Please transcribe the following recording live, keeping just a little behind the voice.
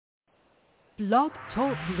Blog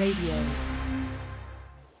Talk Radio.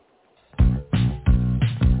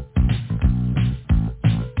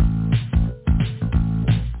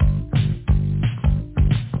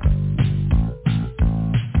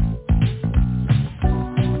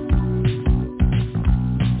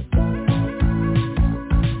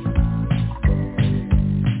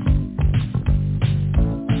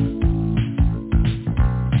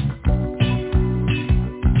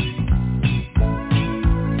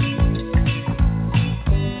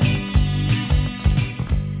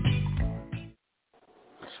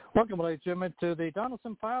 Welcome, ladies and gentlemen, to the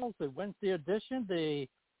Donelson Files, the Wednesday edition,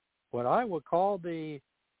 what I would call the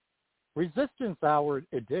Resistance Hour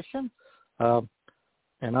edition. And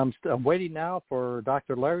I'm waiting now for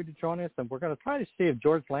Dr. Larry to join us, and we're going to try to see if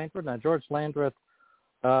George Landreth. Now, George Landreth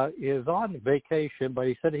is on vacation, but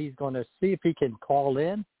he said he's going to see if he can call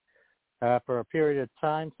in for a period of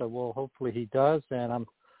time, so hopefully he does. And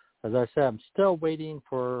as I said, I'm still waiting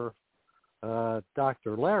for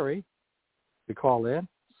Dr. Larry to call in.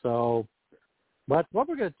 So, but what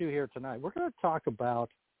we're going to do here tonight, we're going to talk about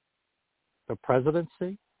the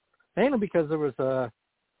presidency, mainly because there was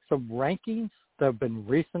some rankings that have been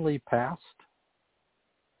recently passed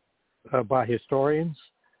by historians.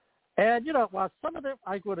 And, while some of them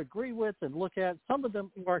I would agree with and look at, some of them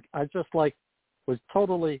I just was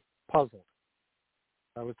totally puzzled.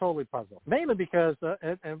 I was totally puzzled, mainly because,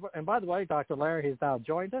 and by the way, Dr. Larry has now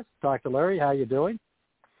joined us. Dr. Larry, how you doing?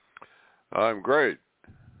 I'm great.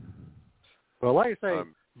 Well, like I say,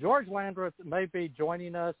 George Landreth may be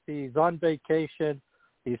joining us. He's on vacation.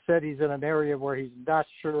 He said he's in an area where he's not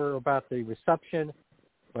sure about the reception,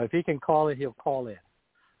 but if he can call in, he'll call in.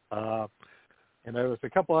 And there was a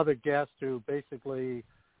couple other guests who basically,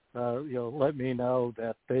 let me know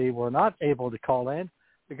that they were not able to call in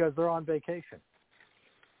because they're on vacation.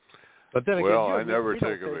 But then again, I never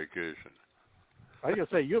take a vacation. I was going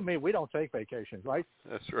to say, you and me, we don't take vacations, right?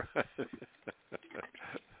 That's right.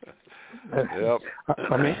 Yep.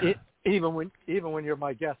 I mean, even when you're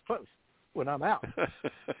my guest host, when I'm out,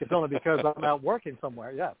 it's only because I'm out working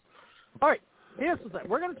somewhere. Yes. All right. Here's the thing.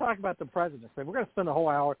 We're going to talk about the presidency. We're going to spend a whole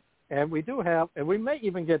hour, and we may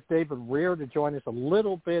even get David Rear to join us a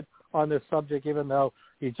little bit on this subject, even though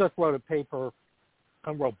he just wrote a paper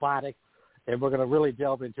on robotics, and we're going to really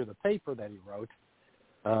delve into the paper that he wrote.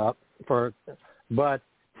 But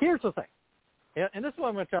here's the thing. And this is what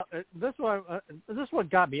I'm going to tell. This is what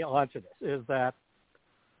got me onto this is that,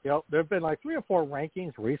 there have been like 3 or 4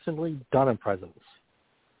 rankings recently done in presidents,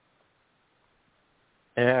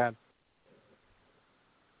 and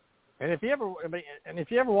if you ever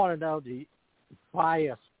want to know the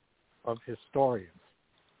bias of historians,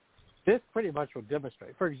 this pretty much will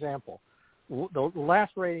demonstrate. For example, the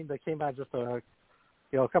last rating that came out just a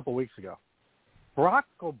couple of weeks ago, Barack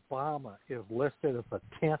Obama is listed as the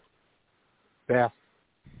 10th best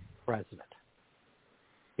president.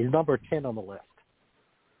 He's number 10 on the list.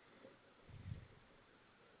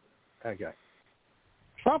 Okay.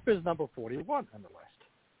 Trump is number 41 on the list.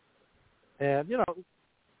 And,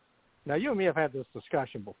 now you and me have had this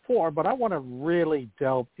discussion before, but I want to really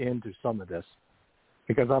delve into some of this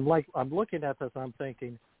because I'm looking at this and I'm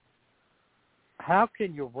thinking, how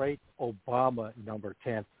can you rate Obama number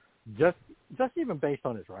 10 just even based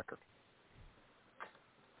on his record?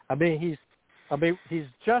 I mean, he's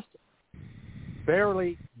just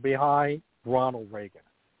barely behind Ronald Reagan.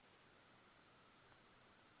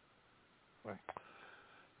 Right.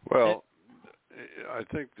 Well, I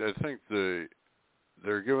think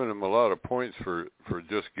they're giving him a lot of points for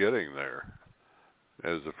just getting there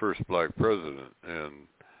as the first black president, and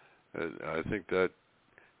I think that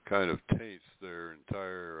kind of taints their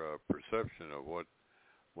entire perception of what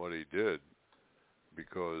he did.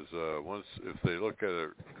 Because if they look at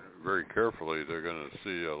it very carefully, they're going to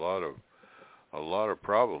see a lot of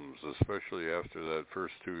problems, especially after that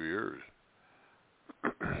first 2 years.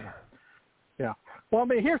 Yeah. Well, I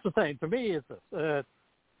mean, here's the thing. To me, is this,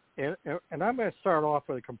 and I'm going to start off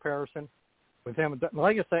with a comparison with him.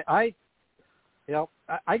 Like I say, I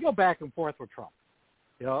go back and forth with Trump.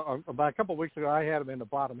 About a couple of weeks ago, I had him in the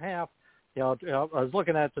bottom half. I was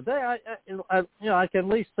looking at it today. I can at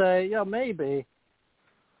least say, maybe.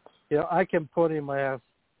 I can put him as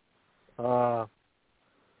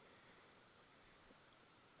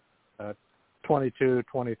 22,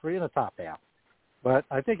 23 in the top half. But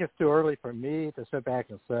I think it's too early for me to sit back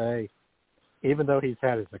and say, even though he's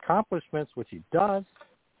had his accomplishments, which he does,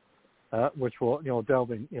 which we'll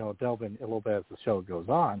delve in a little bit as the show goes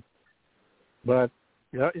on. But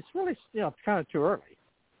it's really kind of too early,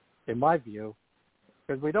 in my view,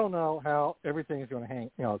 because we don't know how everything is going to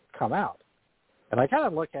come out. And I kind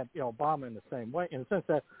of look at Obama in the same way, in the sense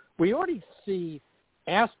that we already see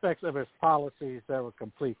aspects of his policies that were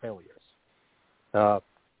complete failures,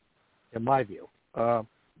 in my view.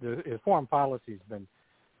 His foreign policy has been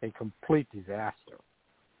a complete disaster.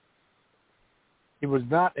 He was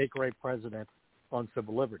not a great president on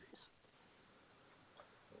civil liberties.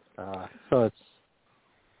 So it's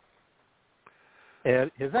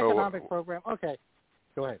and his economic program. Okay,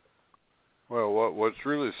 go ahead. Well, what's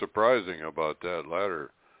really surprising about that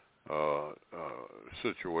latter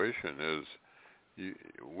situation is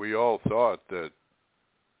we all thought that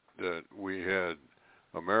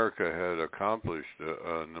America had accomplished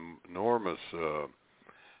an enormous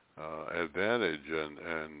advantage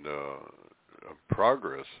and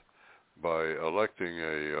progress by electing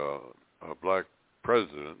a black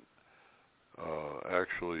president,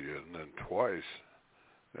 actually, and then twice.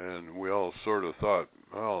 And we all sort of thought,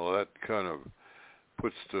 well, that kind of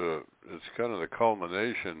it's kind of the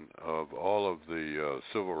culmination of all of the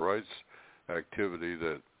civil rights activity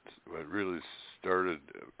that really started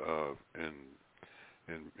in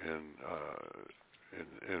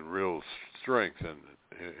real strength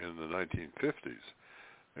in the 1950s.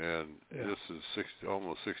 And this is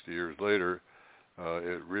almost 60 years later.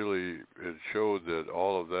 It showed that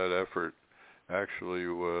all of that effort actually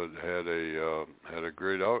had a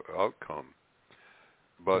great outcome.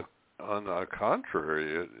 But on the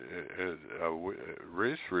contrary,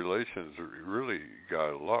 race relations really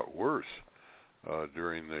got a lot worse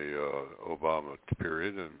during the Obama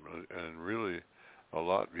period, and really a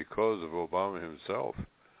lot because of Obama himself.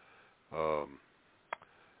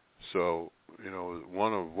 So,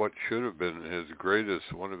 one of what should have been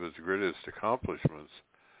one of his greatest accomplishments,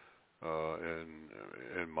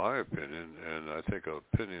 in my opinion, and I think the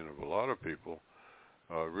opinion of a lot of people,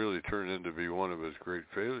 really turned into be one of his great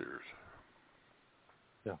failures.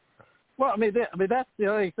 Yeah. Well, that's the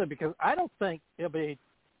other thing, because I don't think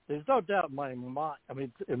there's no doubt in my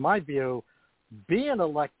mind. In my view, being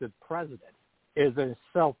elected president is in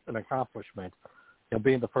itself an accomplishment.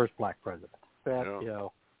 Being the first black president.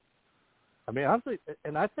 Honestly,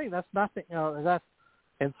 and I think that's nothing.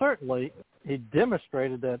 And certainly he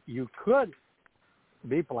demonstrated that you could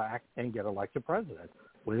be black and get elected president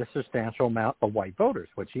with a substantial amount of white voters,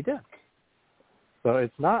 which he did. So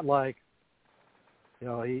it's not like,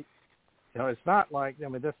 it's not like,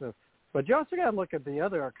 this is, but you also got to look at the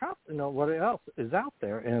other, what else is out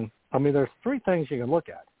there. And there's three things you can look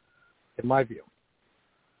at, in my view.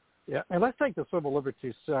 Yeah, and let's take the civil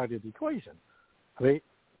liberties side of the equation.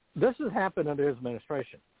 This has happened under his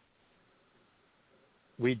administration.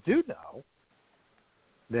 We do know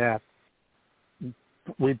that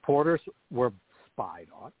reporters were spied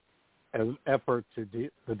on as an effort to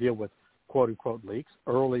deal with quote-unquote leaks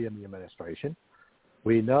early in the administration.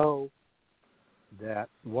 We know that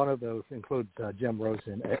one of those includes Jim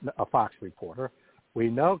Rosen, a Fox reporter. We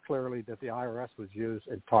know clearly that the IRS was used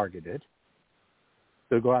and targeted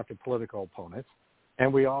to go after political opponents.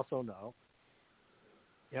 And we also know,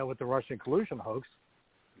 with the Russian collusion hoax,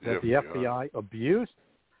 that the FBI abused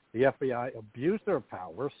their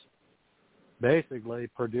powers, basically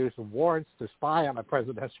produced warrants to spy on a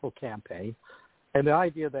presidential campaign, and the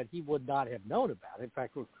idea that he would not have known about it. In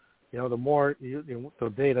fact, the more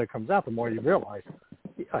the data comes out, the more you realize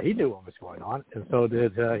he knew what was going on, and so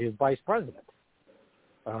did his vice president.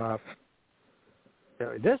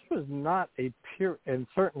 This was not a pure, and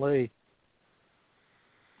certainly,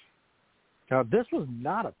 this was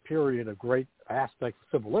not a period of great aspects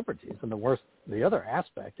of civil liberties. And the other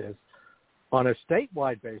aspect is, on a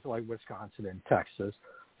statewide basis like Wisconsin and Texas,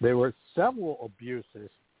 there were several abuses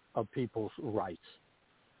of people's rights.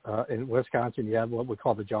 In Wisconsin, you had what we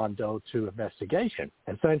call the John Doe 2 investigation.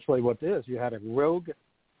 Essentially what it is, you had a rogue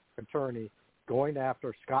attorney going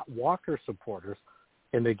after Scott Walker supporters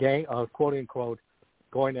in the gang of, quote-unquote,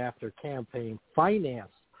 going after campaign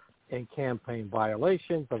finance and campaign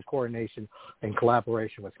violations of coordination and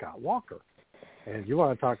collaboration with Scott Walker. And you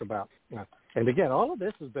want to talk about, and again, all of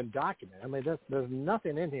this has been documented. There's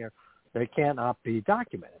nothing in here that cannot be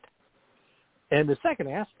documented. And the second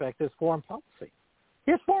aspect is foreign policy.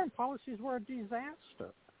 His foreign policies were a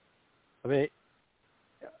disaster. Let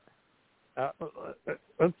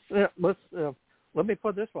me put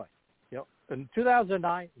it this way. In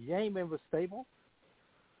 2009, Yemen was stable.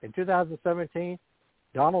 In 2017,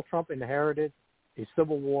 Donald Trump inherited a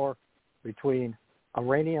civil war between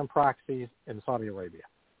Iranian proxies and Saudi Arabia.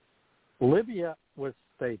 Libya was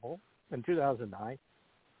stable in 2009.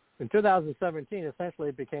 In 2017, essentially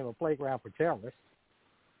it became a playground for terrorists.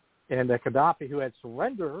 And Gaddafi, who had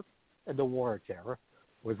surrendered in the war of terror,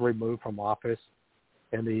 was removed from office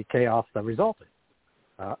and the chaos that resulted.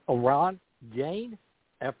 Iran gained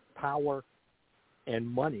power and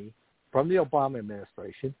money from the Obama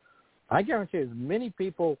administration. I guarantee as many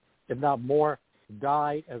people, if not more,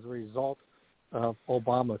 died as a result of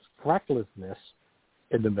Obama's recklessness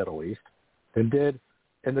in the Middle East than did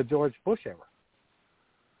in the George Bush era.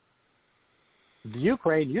 The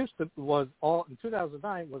Ukraine in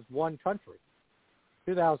 2009 was one country.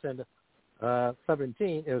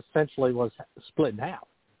 2017, it essentially was split in half.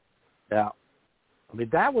 Now, I mean,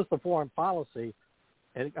 that was the foreign policy,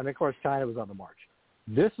 and of course, China was on the march.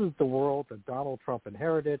 This is the world that Donald Trump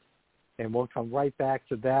inherited, and we'll come right back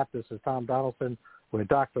to that. This is Tom Donelson with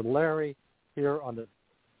Dr. Larry here on the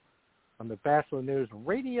Bachelor News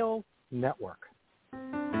Radio Network.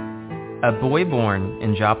 A boy born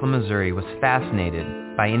in Joplin, Missouri was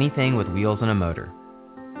fascinated by anything with wheels and a motor.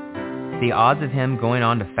 The odds of him going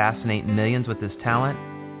on to fascinate millions with his talent?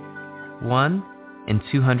 1 in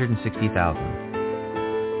 260,000.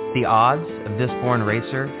 The odds of this born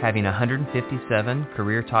racer having 157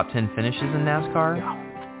 career top 10 finishes in NASCAR?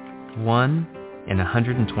 1 in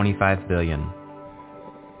 125 billion.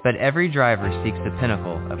 But every driver seeks the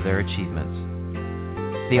pinnacle of their achievements.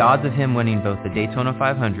 The odds of him winning both the Daytona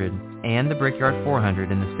 500 and the Brickyard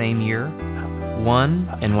 400 in the same year?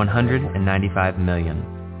 1 in 195 million.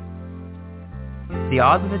 The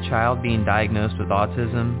odds of a child being diagnosed with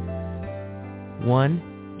autism? 1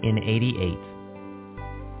 in 88.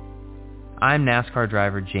 I'm NASCAR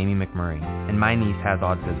driver Jamie McMurray, and my niece has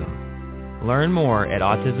autism. Learn more at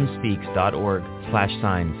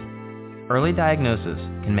autismspeaks.org/signs. Early diagnosis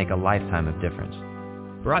can make a lifetime of difference.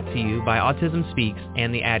 Brought to you by Autism Speaks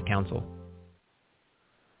and the Ad Council.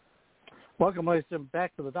 Welcome, ladies and gentlemen,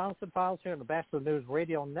 back to the Donelson Files here on the Bachelor News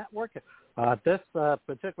Radio Network. This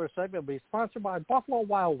particular segment will be sponsored by Buffalo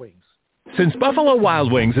Wild Wings. Since Buffalo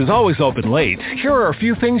Wild Wings is always open late, here are a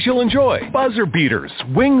few things you'll enjoy. Buzzer beaters,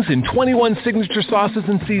 wings in 21 signature sauces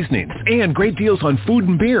and seasonings, and great deals on food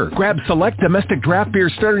and beer. Grab select domestic draft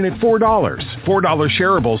beers starting at $4. $4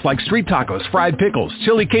 shareables like street tacos, fried pickles,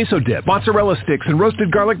 chili queso dip, mozzarella sticks, and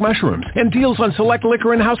roasted garlic mushrooms, and deals on select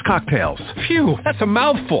liquor and house cocktails. Phew, that's a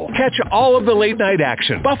mouthful. Catch all of the late night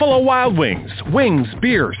action. Buffalo Wild Wings. Wings,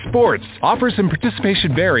 beer, sports. Offers and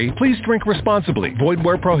participation vary. Please drink responsibly. Void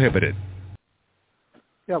where prohibited.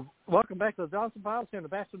 Yeah, welcome back to the Donelson Files here on the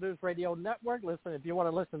Bachelor News Radio Network. Listen, if you want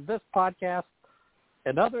to listen to this podcast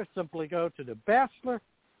and others, simply go to the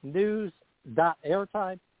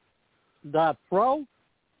bachelornews.airtime.pro,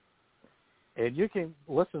 and you can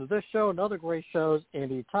listen to this show and other great shows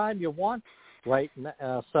anytime you want. Right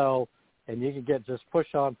now, and you can get just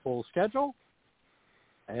push on full schedule.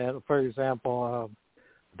 And for example,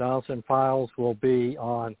 Donelson Files will be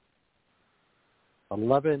on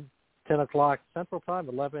 10 o'clock Central Time,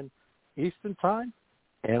 11 Eastern Time,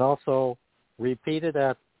 and also repeated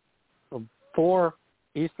at 4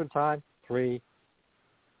 Eastern Time, 3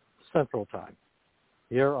 Central Time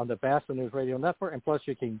here on the Bachelor News Radio Network. And plus,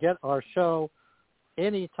 you can get our show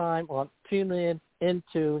anytime on TuneIn,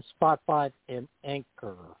 Into, Spotify, and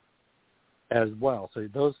Anchor as well. So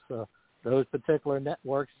those particular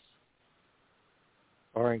networks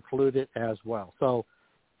are included as well. So,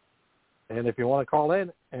 and if you want to call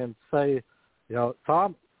in and say,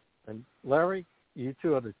 Tom and Larry, you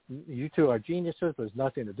two are geniuses. There's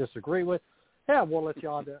nothing to disagree with. Yeah, we'll let you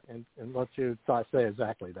on there and let you say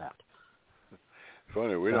exactly that.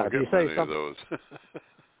 Funny, we don't get many of those.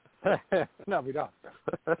 No, we don't.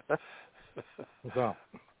 So,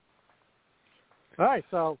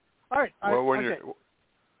 all right. Well,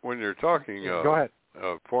 when you're talking go ahead.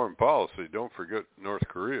 Foreign policy, don't forget North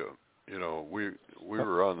Korea. We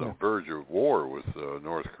were on the verge of war with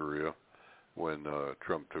North Korea when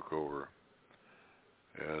Trump took over,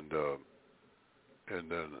 and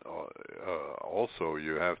then also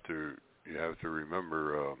you have to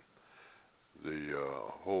remember the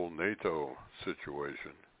whole NATO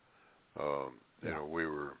situation. We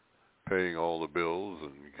were paying all the bills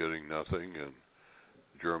and getting nothing, and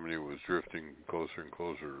Germany was drifting closer and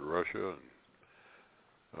closer to Russia.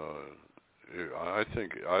 And I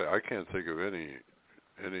think I can't think of any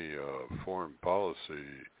foreign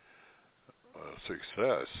policy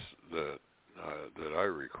success that I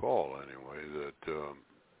recall anyway that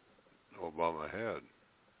Obama had.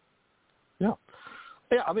 Yeah.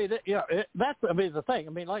 Yeah, I mean, that's the thing.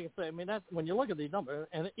 I mean, like I say, that's when you look at these numbers,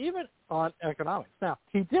 and even on economics. Now,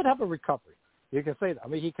 he did have a recovery. You can say that. I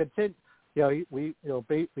mean, he continued. He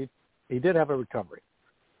did have a recovery,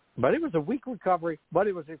 but it was a weak recovery. But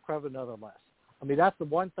it was a recovery nonetheless. I mean, that's the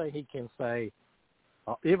one thing he can say.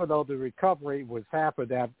 Even though the recovery was half of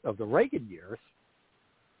that of the Reagan years,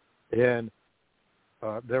 and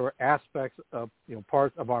there were aspects of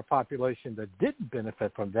parts of our population that didn't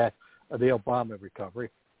benefit from that the Obama recovery,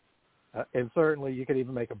 and certainly you could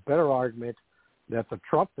even make a better argument that the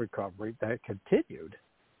Trump recovery that continued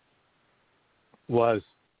was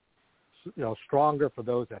stronger for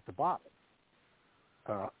those at the bottom.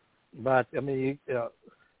 But I mean,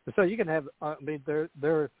 so you can have. I mean,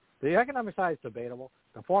 the economic side is debatable.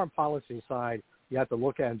 The foreign policy side, you have to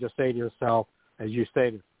look at and just say to yourself, as you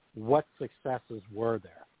stated, what successes were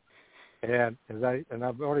there? And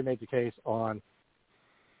I've already made the case on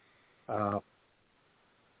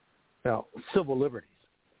civil liberties.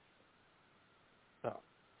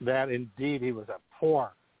 That indeed he was a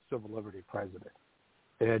poor civil liberty president,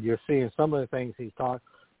 and you're seeing some of the things he's talked,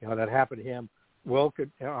 that happened to him.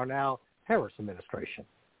 Are now Harris administration.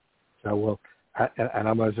 So and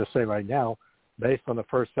I'm going to just say right now, based on the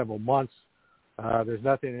first several months, there's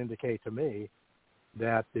nothing to indicate to me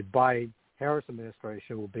that the Biden-Harris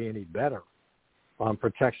administration will be any better on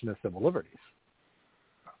protection of civil liberties.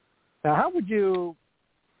 Now, how would you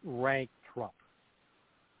rank Trump?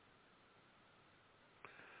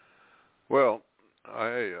 Well, I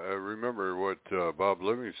remember what Bob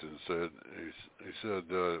Livingston said. He said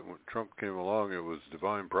when Trump came along, it was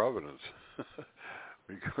divine providence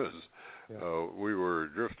because we were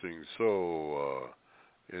drifting so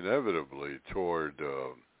inevitably toward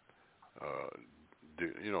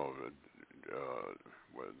the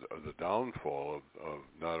downfall of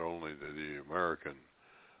not only the American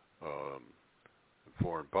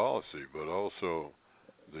foreign policy, but also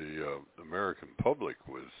the American public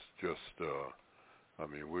was just.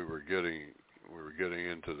 We were getting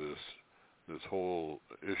into this whole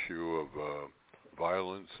issue of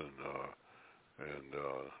violence and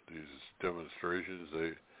these demonstrations.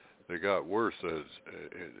 They got worse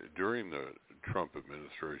during the Trump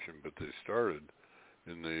administration, but they started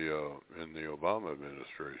in the Obama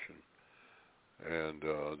administration, and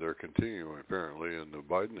they're continuing apparently in the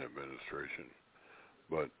Biden administration.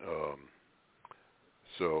 But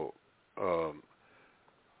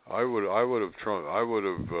I would have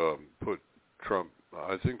put Trump.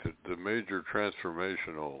 I think that the major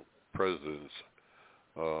transformational presidents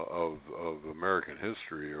of American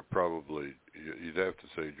history are probably, you'd have to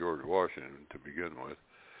say George Washington to begin with,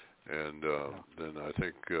 and then I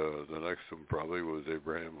think the next one probably was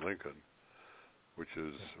Abraham Lincoln, which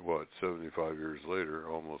is 75 years later,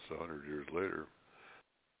 almost 100 years later.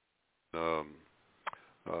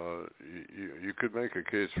 You could make a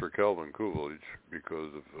case for Calvin Coolidge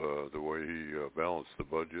because of the way he balanced the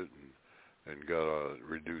budget and got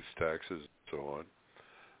reduced taxes and so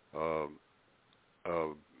on.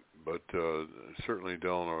 But certainly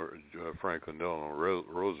Franklin Delano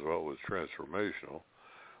Roosevelt was transformational.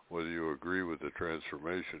 Whether you agree with the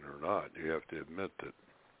transformation or not, you have to admit that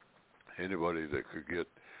anybody that could get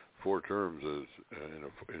 4 terms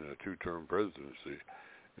in a 2-term presidency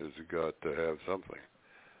has got to have something.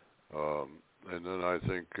 And then I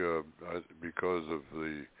think because of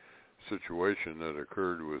the situation that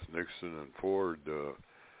occurred with Nixon and Ford,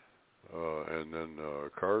 and then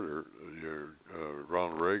Carter,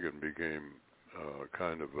 Ronald Reagan became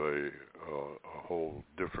kind of a whole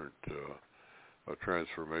different a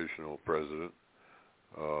transformational president.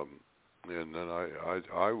 And then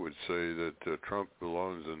I would say that Trump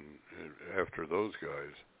belongs in after those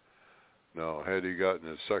guys. Now, had he gotten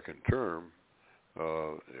his second term,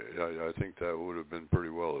 I think that would have been pretty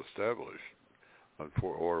well established.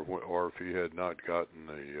 Or if he had not gotten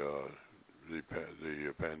the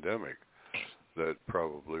pandemic, that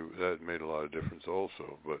made a lot of difference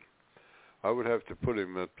also. But I would have to put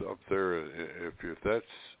him up there if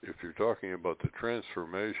you're talking about the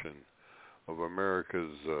transformation of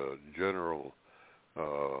America's general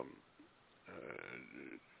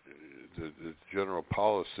the general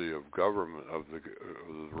policy of government, of the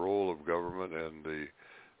role of government and the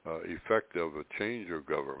effect of a change of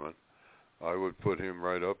government. I would put him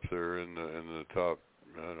right up there in the top,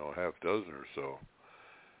 half dozen or so.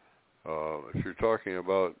 If you're talking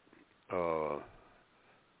about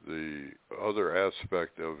the other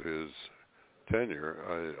aspect of his tenure,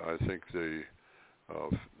 I think the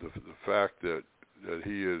fact that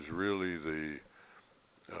he is really the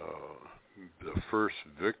first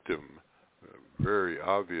victim, very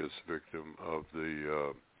obvious victim of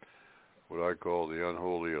the what I call the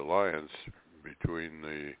unholy alliance between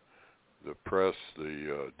the press,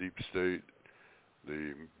 the deep state,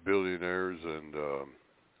 the billionaires, and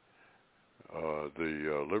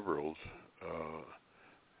the liberals.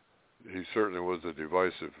 He certainly was a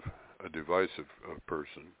divisive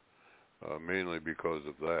person, mainly because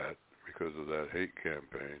of that hate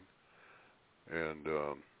campaign. And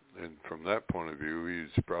and from that point of view,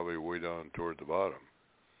 he's probably way down toward the bottom.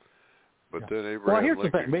 But then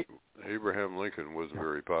Abraham Lincoln wasn't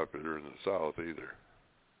very popular in the South either.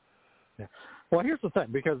 Yeah. Well, here's the thing,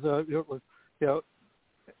 because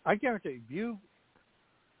I guarantee you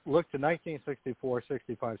look to 1964,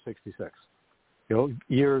 65, 66.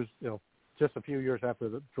 Years, just a few years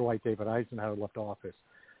after Dwight David Eisenhower left office,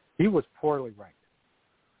 he was poorly ranked.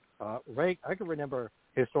 I can remember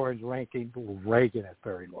historians ranking Reagan as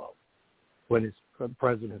very low when his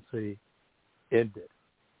presidency ended.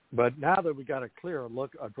 But now that we got a clearer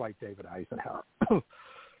look at Dwight David Eisenhower,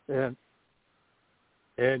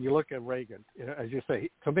 and you look at Reagan, as you say,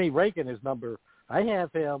 to me, Reagan is I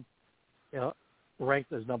have him,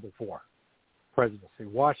 ranked as number 4 presidency.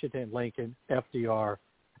 Washington, Lincoln, FDR,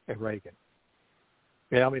 and Reagan.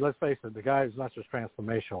 Yeah, I mean, let's face it, the guy is not just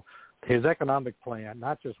transformational. His economic plan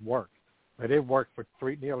not just worked, but it worked for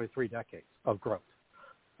nearly 3 decades of growth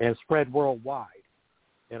and spread worldwide.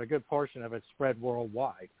 And a good portion of it spread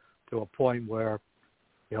worldwide to a point where,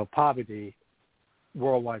 poverty,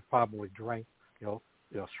 worldwide poverty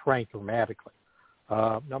shrank dramatically.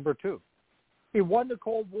 Number 2, he won the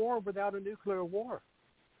Cold War without a nuclear war.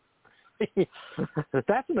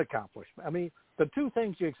 That's an accomplishment. I mean, the 2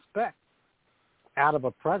 things you expect out of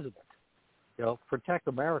a president, protect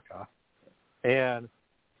America, and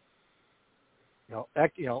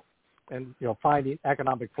finding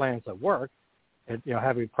economic plans that work, and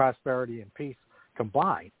having prosperity and peace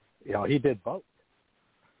combined. He did both.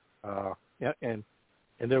 And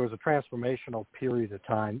there was a transformational period of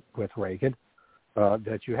time with Reagan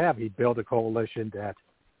that you have. He built a coalition that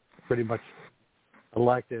pretty much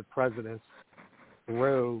elected presidents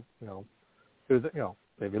through,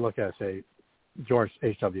 if you look at, say, George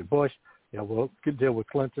H.W. Bush, we'll deal with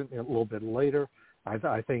Clinton a little bit later.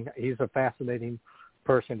 I think he's a fascinating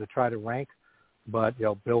person to try to rank, but,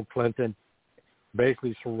 Bill Clinton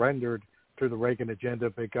basically surrendered to the Reagan agenda.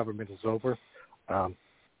 Big government is over.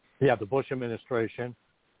 You have the Bush administration,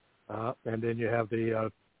 and then you have the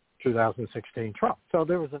 2016 Trump. So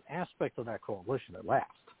there was an aspect of that coalition that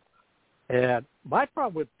lasts. And my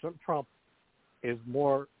problem with Trump is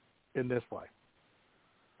more in this way.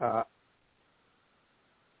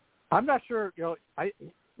 I'm not sure,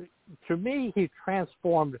 to me, he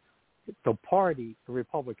transformed the party, the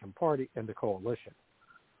Republican Party, and the coalition.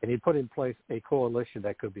 And he put in place a coalition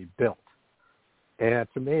that could be built. And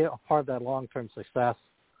to me, a part of that long-term success,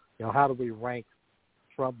 how do we rank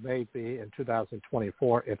Trump maybe in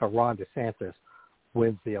 2024 if a Ron DeSantis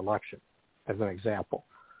wins the election, as an example?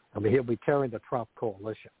 I mean, he'll be carrying the Trump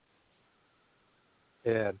coalition.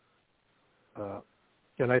 And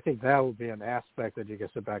I think that would be an aspect that you can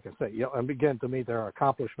sit back and say, and again, to me, there are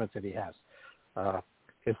accomplishments that he has.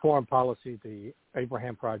 His foreign policy, the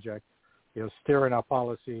Abraham Project, steering our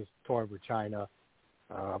policies toward with China.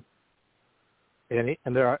 And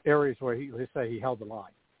there are areas where they say he held the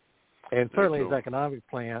line. And certainly his economic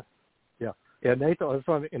plan, NATO's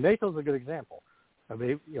a good example. I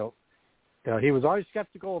mean, he was always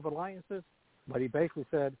skeptical of alliances, but he basically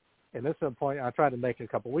said, and this is a point I tried to make a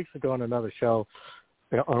couple of weeks ago on another show,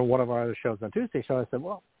 on one of our other shows on Tuesday show, I said,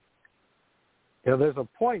 well, there's a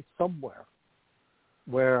point somewhere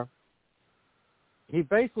where he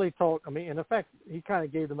basically told, in effect, he kind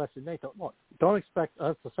of gave the message to NATO, look, don't expect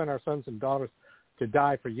us to send our sons and daughters to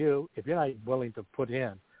die for you if you're not willing to put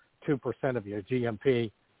in 2% of your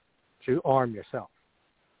GMP to arm yourself.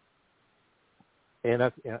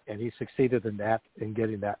 And he succeeded in that, in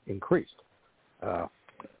getting that increased. And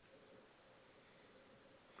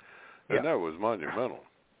that was monumental.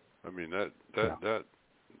 I mean, that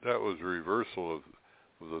was a reversal of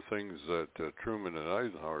the things that Truman and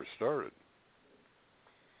Eisenhower started.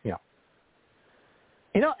 Yeah.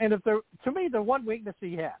 And to me, the one weakness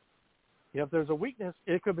he had, if there's a weakness,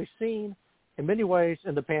 it could be seen in many ways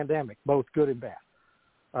in the pandemic, both good and bad.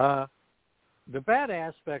 The bad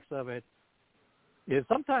aspects of it is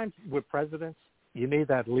sometimes with presidents, you need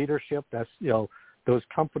that leadership. That's, those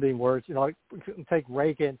comforting words. Take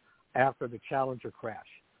Reagan after the Challenger crash,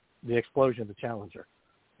 the explosion of the Challenger,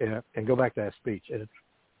 and go back to that speech.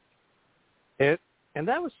 And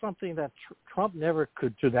that was something that Trump never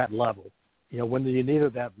could to that level. When you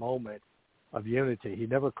needed that moment of unity, he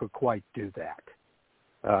never could quite do that.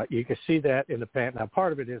 You can see that in the past. Now,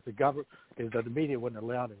 part of it is that the media wouldn't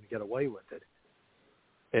allow him to get away with it.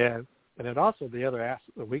 And then also the other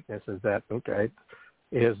the weakness is that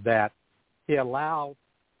he allowed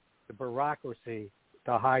the bureaucracy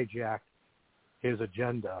to hijack his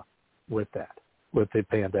agenda with the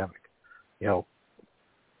pandemic.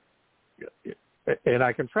 And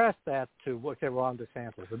I contrast that to Ron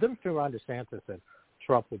DeSantis. The difference between Ron DeSantis and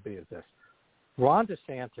Trump would be is this. Ron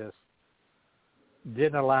DeSantis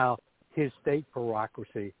didn't allow his state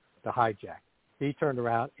bureaucracy to hijack. He turned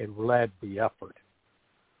around and led the effort.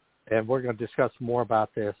 And we're going to discuss more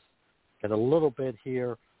about this in a little bit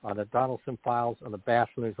here on the Donelson Files on the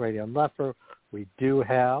Bachelor News Radio Network. We do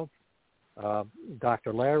have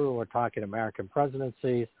Dr. Larry. We're talking American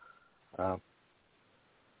presidencies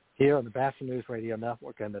here on the Bachelor News Radio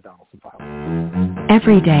Network and the Donelson Files.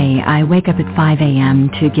 Every day I wake up at 5 a.m.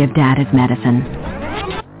 to give Dad his medicine.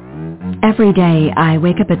 Every day I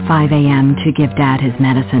wake up at 5 a.m. to give Dad his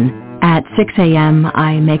medicine. At 6 a.m.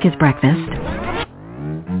 I make his breakfast.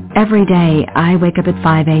 Every day I wake up at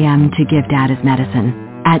 5 a.m. to give Dad his medicine.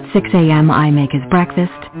 At 6 a.m. I make his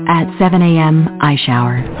breakfast. At 7 a.m. I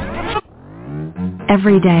shower.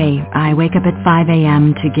 Every day I wake up at 5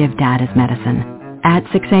 a.m. to give Dad his medicine. At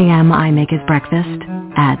 6 a.m. I make his breakfast.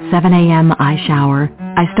 At 7 a.m. I shower.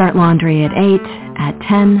 I start laundry at 8. At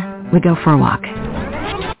 10 we go for a walk.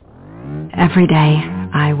 Every day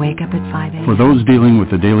I wake up at 5 a.m. For those dealing with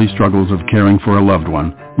the daily struggles of caring for a loved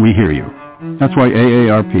one, we hear you. That's why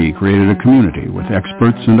AARP created a community with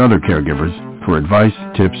experts and other caregivers for advice,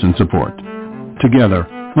 tips, and support. Together,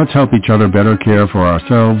 let's help each other better care for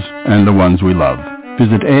ourselves and the ones we love.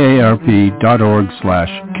 Visit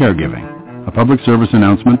aarp.org/caregiving. A public service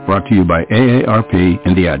announcement brought to you by AARP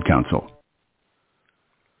and the Ad Council.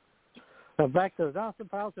 Back to the Donelson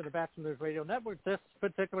Files and the Bachelor News Radio Network. This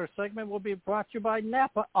particular segment will be brought to you by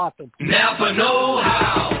Napa Auto. Napa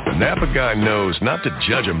know-how. The Napa guy knows not to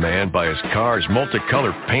judge a man by his car's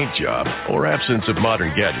multicolored paint job or absence of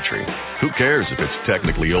modern gadgetry. Who cares if it's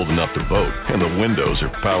technically old enough to vote and the windows are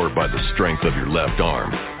powered by the strength of your left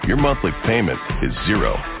arm? Your monthly payment is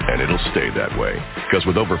zero, and it'll stay that way. Because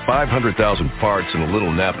with over 500,000 parts and a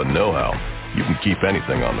little Napa know-how, you can keep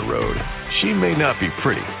anything on the road. She may not be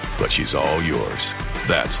pretty, but she's all yours.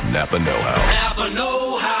 That's Napa know-how. Napa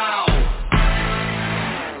know-how.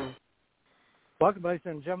 Welcome, ladies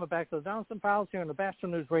and gentlemen, back to the Donelson Files here on the Bachelor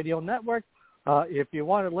News Radio Network. If you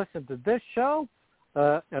want to listen to this show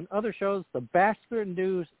and other shows, the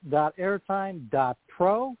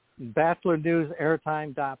bachelornews.airtime.pro,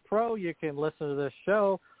 bachelornewsairtime.pro, you can listen to this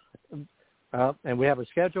show, and we have a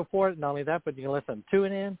schedule for it. Not only that, but you can listen to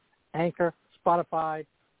TuneIn, Anchor, Spotify,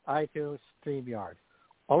 iTunes, StreamYard.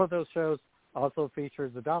 All of those shows also feature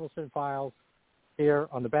the Donelson Files here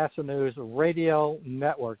on the Bachelor News Radio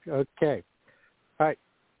Network. Okay. All right.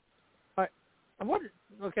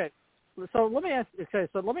 Okay. So let me ask. Okay.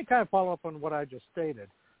 So let me kind of follow up on what I just stated.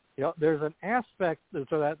 There's an aspect to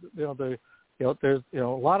that. There's a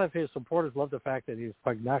lot of his supporters love the fact that he's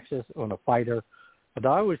pugnacious and a fighter, but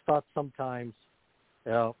I always thought sometimes,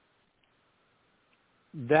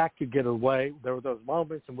 that could get away. There were those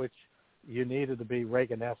moments in which you needed to be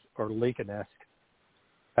Reagan-esque or Lincoln-esque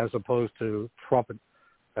as opposed to Trump,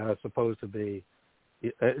 as opposed to be,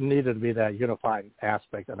 it needed to be that unifying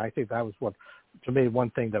aspect. And I think that was what, to me, one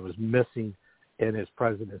thing that was missing in his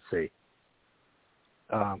presidency.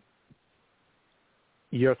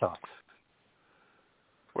 Your thoughts?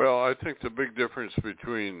 Well, I think the big difference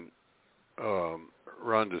between Ron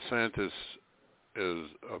DeSantis'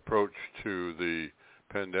 approach to the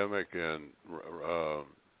pandemic and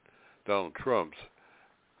Donald Trump's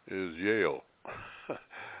is Yale.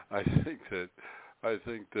 I think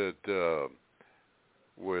that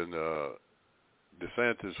when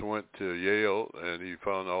DeSantis went to Yale and he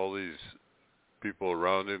found all these people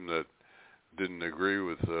around him that didn't agree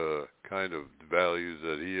with the kind of values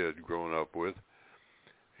that he had grown up with,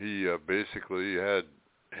 he basically had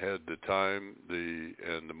the time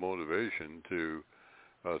and the motivation to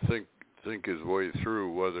think his way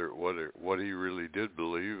through what he really did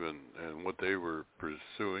believe and what they were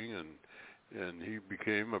pursuing, and he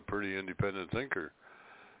became a pretty independent thinker.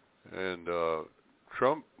 And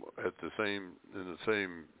Trump in the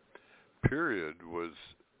same period was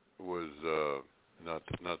not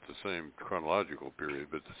the same chronological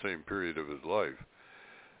period, but the same period of his life.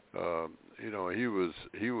 He was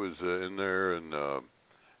in there in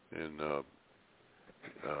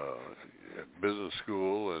business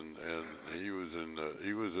school, and he was in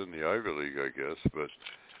the Ivy League, I guess,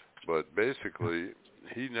 but basically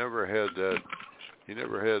he never had that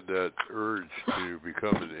urge to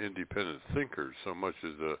become an independent thinker so much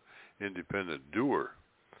as a independent doer.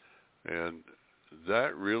 And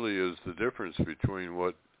that really is the difference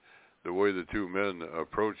between the way the two men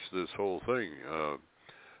approached this whole thing.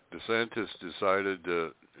 DeSantis decided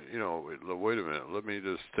to, wait a minute, let me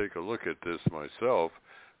just take a look at this myself,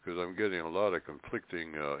 because I'm getting a lot of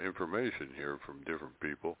conflicting information here from different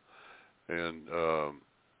people, and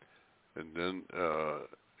then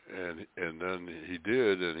then he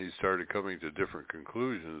did, and he started coming to different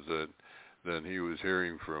conclusions than he was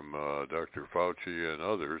hearing from Dr. Fauci and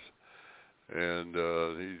others. And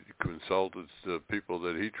he consulted the people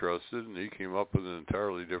that he trusted, and he came up with an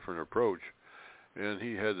entirely different approach. And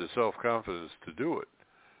he had the self-confidence to do it.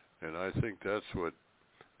 And I think that's what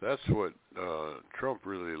Trump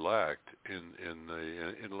really lacked in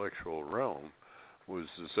the intellectual realm, was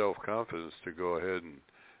the self-confidence to go ahead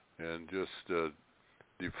and just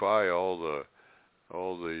defy all the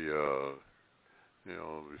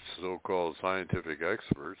so-called scientific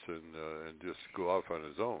experts and just go off on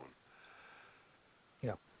his own.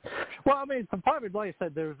 Yeah. Well, I mean, part of it, like I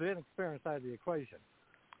said, there's the inexperience side of the equation,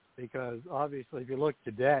 because obviously if you look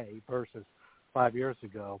today versus 5 years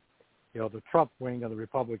ago, the Trump wing of the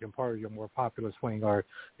Republican Party, a more populist wing, or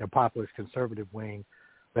populist conservative wing,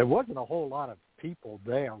 there wasn't a whole lot of people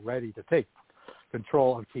there ready to take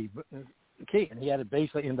control of key, and he had to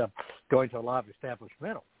basically end up going to a lot of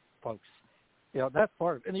establishmental folks. That's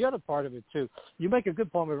part of it. And the other part of it, too, you make a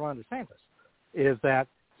good point with Ron DeSantis, is that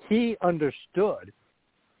he understood.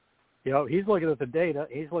 He's looking at the data.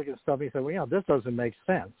 He's looking at stuff. He said, "Well, this doesn't make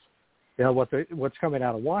sense. What's coming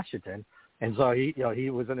out of Washington." And so he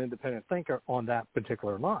was an independent thinker on that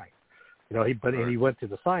particular line. He went to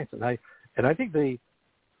the science, and I think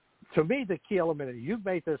to me the key element, and you've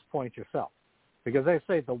made this point yourself, because they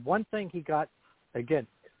say the one thing he got, again,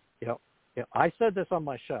 I said this on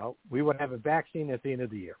my show, we would have a vaccine at the end of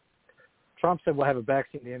the year. Trump said we'll have a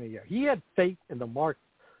vaccine at the end of the year. He had faith in the market,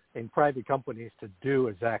 in private companies, to do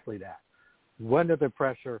exactly that. When under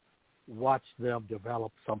pressure, watch them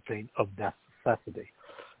develop something of necessity.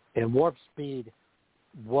 And Warp Speed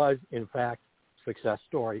was, in fact, a success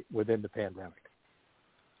story within the pandemic.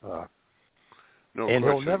 No and question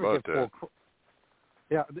he'll never about get that. full.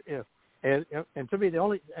 Yeah. And to me,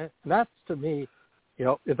 and that's to me,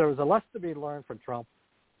 if there was a lesson to be learned from Trump,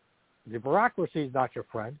 the bureaucracy is not your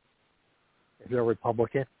friend if you're a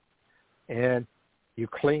Republican, and you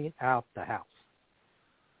clean out the house,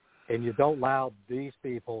 and you don't allow these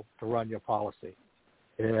people to run your policy.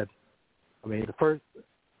 And I mean,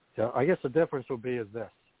 I guess the difference would be is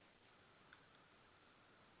this.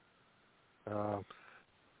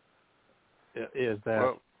 Is that?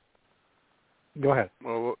 Well, go ahead.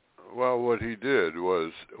 Well, what he did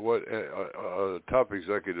was what top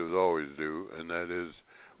executives always do, and that is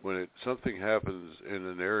when something happens in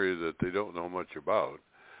an area that they don't know much about,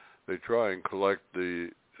 they try and collect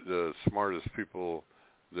the smartest people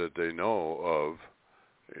that they know of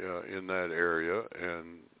in that area,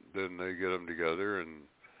 and then they get them together and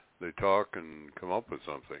they talk and come up with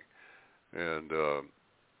something. And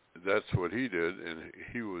that's what he did, and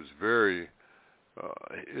he was very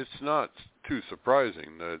it's not too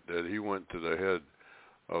surprising that he went to the head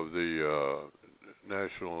of the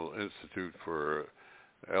National Institute for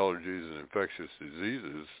Allergies and Infectious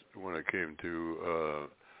Diseases when it came to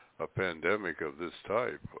a pandemic of this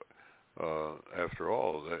type. After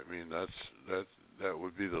all, that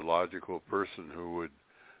would be the logical person who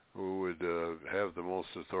would have the most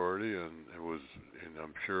authority, and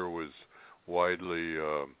I'm sure was widely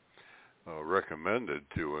recommended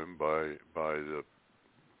to him by the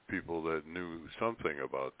people that knew something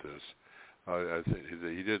about this. I think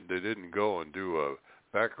they didn't go and do a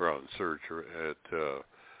background search at the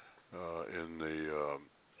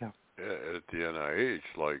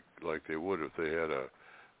NIH like they would if they had an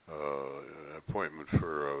appointment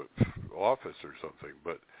for office or something.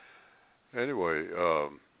 But anyway,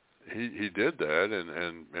 he did that,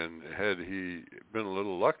 and had he been a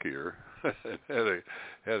little luckier,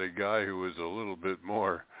 had a guy who was a little bit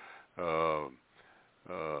more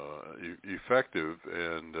effective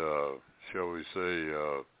and shall we say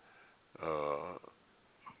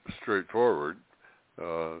straightforward,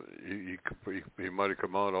 he might have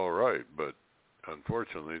come out all right. But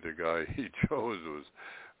unfortunately, the guy he chose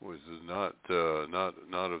was not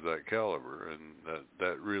of that caliber, and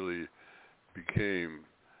that really became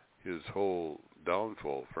his whole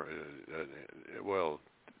downfall.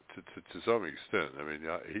 To some extent. I mean,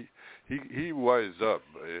 he wised up.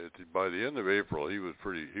 By the end of April, he was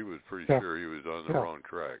pretty sure he was on the wrong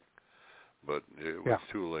track, but it was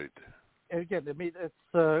too late. And again, I mean,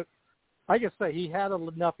 it's I can say he had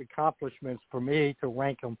enough accomplishments for me to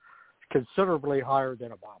rank him considerably higher than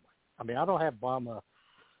Obama. I mean, I don't have Obama,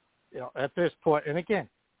 at this point. And again,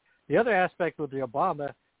 the other aspect with the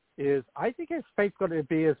Obama is I think his fate's going to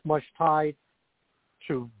be as much tied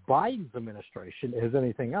to Biden's administration as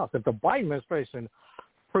anything else. If the Biden administration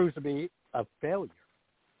proves to be a failure,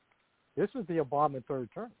 this is the Obama third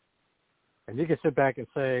term. And you can sit back and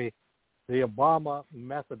say the Obama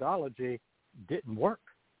methodology didn't work.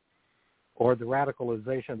 or the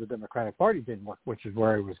radicalization of the Democratic Party didn't work, which is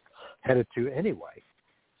where he was headed to anyway.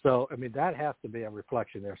 So, I mean, that has to be a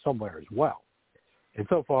reflection there somewhere as well. And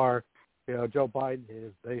so far, Joe Biden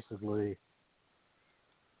has basically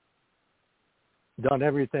done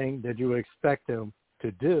everything that you would expect him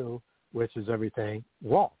to do, which is everything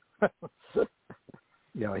wrong.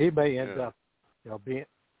 He may end up, being,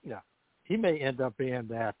 he may end up being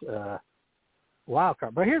that wild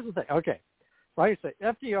card. But here's the thing. Okay, like I say,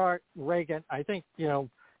 FDR, Reagan. I think you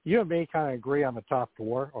and me kind of agree on the top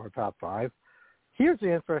 4 or top 5. Here's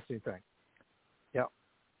the interesting thing.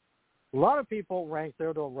 A lot of people rank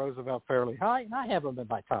Theodore Roosevelt fairly high, and I have him in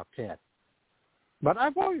my top 10. But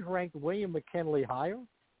I've always ranked William McKinley higher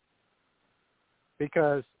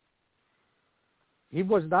because he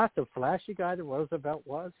was not the flashy guy that Roosevelt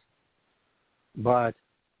was, but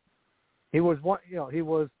he was he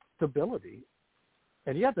was stability.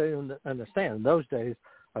 And you have to understand, in those days,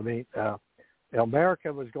 I mean,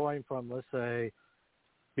 America was going from, let's say,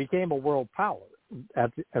 became a world power as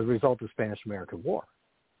a result of the Spanish-American War.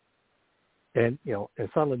 And, and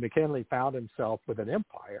suddenly McKinley found himself with an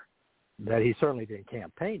empire that he certainly didn't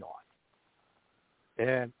campaign on.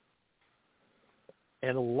 And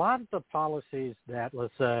a lot of the policies that,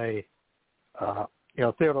 let's say,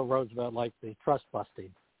 Theodore Roosevelt, like the trust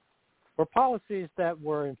busting, were policies that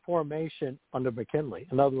were in formation under McKinley.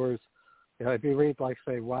 In other words, if you read, like,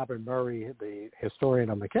 say, Robert Murray, the historian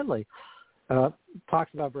of McKinley,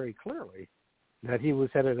 talks about very clearly that he was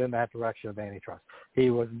headed in that direction of antitrust. He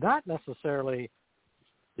was not necessarily,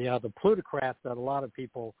 the plutocrat that a lot of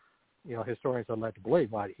people, historians are led to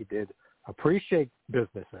believe. Why he did appreciate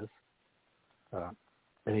businesses,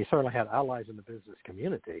 and he certainly had allies in the business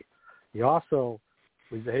community. He also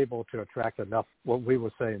was able to attract enough, what we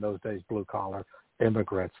would say in those days, blue-collar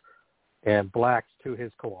immigrants and blacks to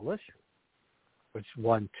his coalition, which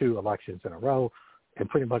won 2 elections in a row and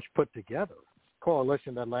pretty much put together a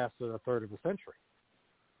coalition that lasted a third of a century.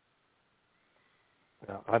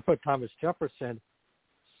 I put Thomas Jefferson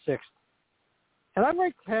 6th. And I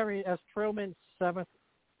ranked Harry S. Truman 7th,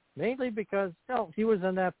 mainly because he was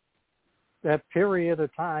in that period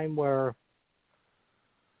of time where,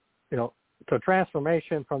 the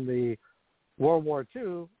transformation from the World War II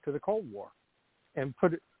to the Cold War, and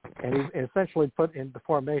he essentially put in the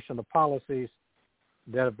formation of policies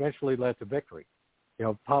that eventually led to victory.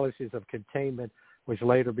 Policies of containment, which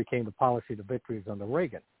later became the policy of victories under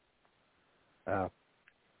Reagan.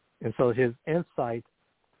 And so his insight,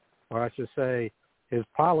 or I should say, his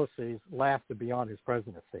policies lasted beyond his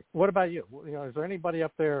presidency. What about you? Is there anybody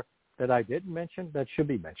up there that I didn't mention that should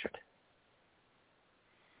be mentioned?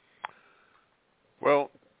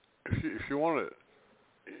 Well, if you want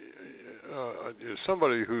to,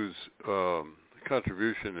 somebody whose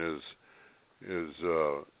contribution is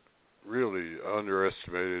really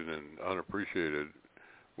underestimated and unappreciated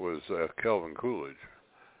was Calvin Coolidge,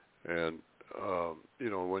 and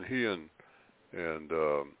when he and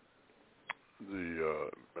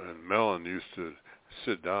Mellon used to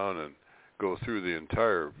sit down and go through the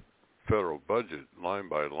entire federal budget line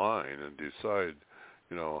by line and decide,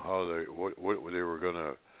 how what they were going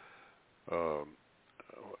to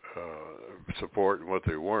support and what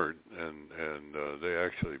they weren't, and they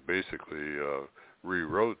actually basically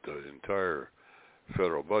rewrote the entire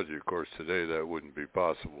federal budget. Of course, today that wouldn't be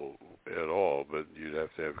possible at all, but you'd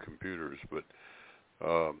have to have computers. But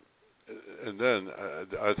and then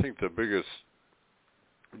I think the biggest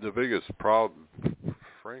problem,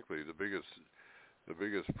 frankly, the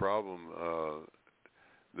biggest problem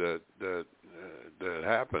that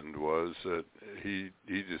happened was that he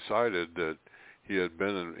decided that he had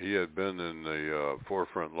been in the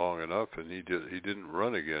forefront long enough, and he didn't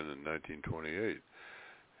run again in 1928.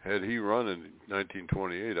 Had he run in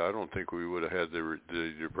 1928, I don't think we would have had the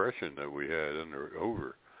depression that we had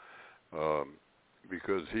over,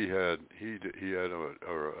 because he had an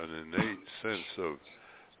innate sense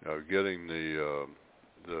of getting the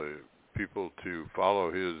people to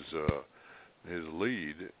follow his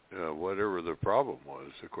lead, whatever the problem was.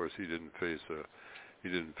 Of course, he didn't face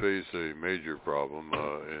a major problem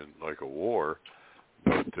in like a war,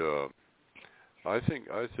 but I think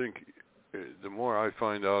the more I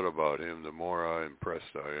find out about him, the more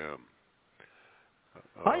impressed I am.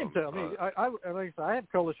 I am too. I have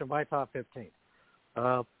Coolidge in my top 15,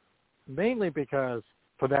 mainly because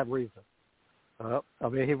for that reason.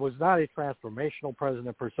 He was not a transformational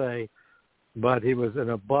president per se, but he was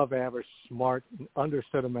an above-average, smart,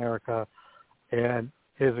 understood America, and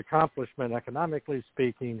his accomplishment, economically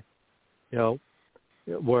speaking,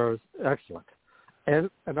 was excellent. And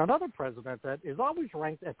another president that is always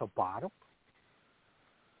ranked at the bottom,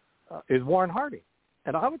 is Warren Harding.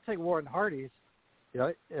 And I would take Warren Harding's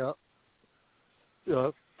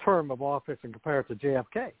term of office and compare it to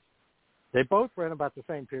JFK. They both ran about the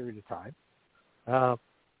same period of time.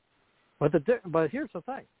 But here's the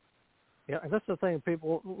thing. Yeah, and that's the thing.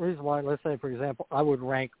 Reason why, let's say, for example, I would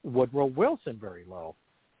rank Woodrow Wilson very low.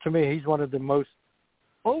 To me, he's one of the most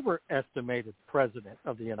overestimated president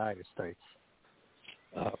of the United States,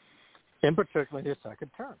 in particular his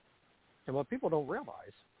second term. And what people don't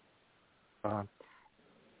realize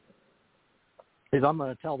is I'm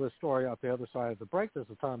going to tell this story out the other side of the break. This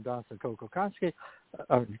is Tom Donelson, Coco Konski.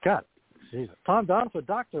 Tom Donelson,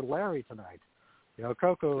 Dr. Larry tonight.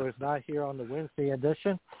 Coco is not here on the Wednesday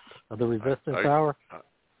edition of the Resistance Hour.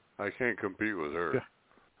 I can't compete with her.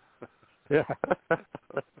 Yeah.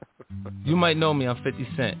 You might know me, I'm 50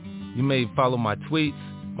 Cent. You may follow my tweets,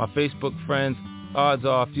 my Facebook friends. Odds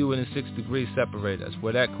are fewer than 6 degrees separate us.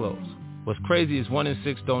 We're that close. What's crazy is 1 in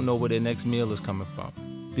 6 don't know where their next meal is coming from.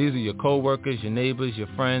 These are your co-workers, your neighbors, your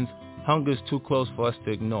friends. Hunger's too close for us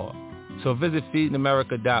to ignore. So visit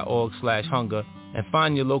feedingamerica.org/hunger and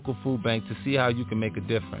find your local food bank to see how you can make a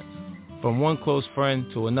difference. From one close friend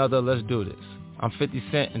to another, let's do this. I'm 50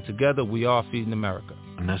 Cent, and together we are Feeding America.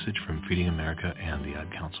 A message from Feeding America and the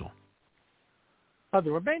Ad Council.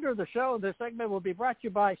 The remainder of the show, this segment will be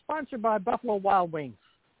sponsored by Buffalo Wild Wings.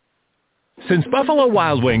 Since Buffalo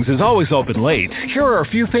Wild Wings is always open late, here are a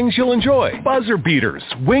few things you'll enjoy. Buzzer beaters,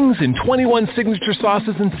 wings in 21 signature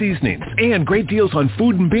sauces and seasonings, and great deals on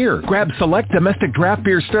food and beer. Grab select domestic draft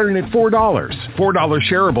beer starting at $4. $4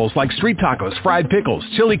 shareables like street tacos, fried pickles,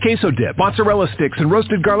 chili queso dip, mozzarella sticks, and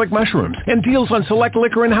roasted garlic mushrooms, and deals on select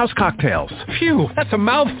liquor and house cocktails. Phew, that's a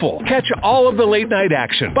mouthful. Catch all of the late night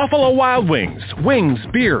action. Buffalo Wild Wings. Wings,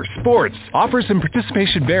 beer, sports. Offers and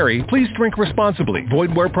participation vary. Please drink responsibly.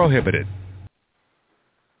 Void where prohibited.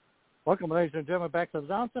 Welcome, ladies and gentlemen, back to the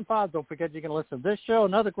Donelson Files. Don't forget you can listen to this show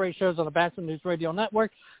and other great shows on the Bachelor News Radio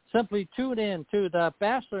Network. Simply tune in to the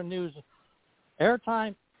Bachelor News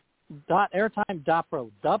airtime.pro,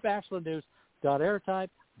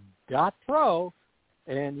 thebachelornews.airtime.pro,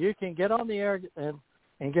 and you can get on the air and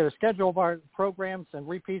get a schedule of our programs and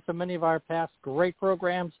repeats of many of our past great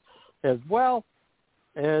programs as well.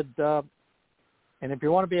 And if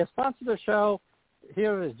you want to be a sponsor of the show,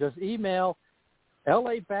 here is just email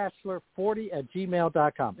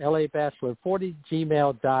labachelor40@gmail.com,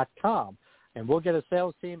 labachelor40@gmail.com, and we'll get a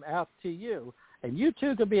sales team out to you. And you,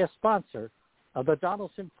 too, can be a sponsor of the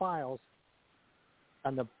Donelson Files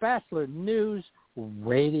on the Bachelor News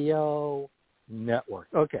Radio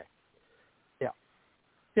Network. Okay. Yeah,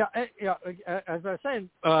 as I was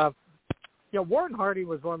saying, Warren Harding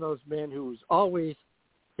was one of those men who was always,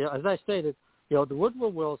 as I stated, the the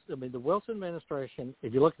Wilson administration,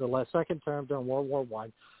 if you look at the second term during World War I,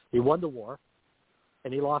 he won the war,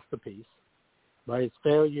 and he lost the peace by his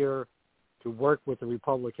failure to work with the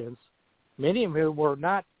Republicans. Many of them were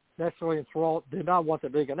not necessarily enthralled, did not want the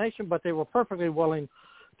League of Nations, but they were perfectly willing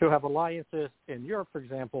to have alliances in Europe, for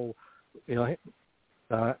example.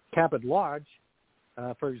 Cabot Lodge,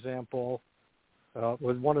 for example,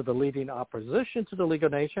 was one of the leading opposition to the League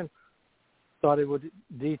of Nations, thought it would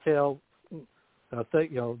detail, let's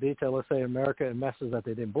say, America in messes that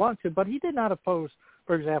they didn't belong to, but he did not oppose,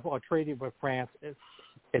 for example, a treaty with France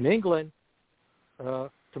and England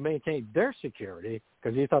to maintain their security,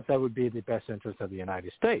 because he thought that would be the best interest of the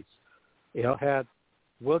United States. Had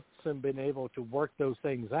Wilson been able to work those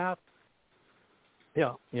things out,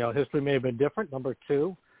 history may have been different. Number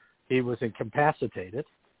two, he was incapacitated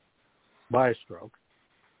by a stroke,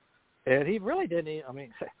 and he really didn't.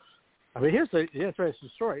 Here's the interesting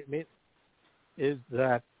story. Is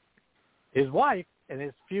that his wife and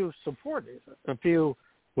his few supporters, a few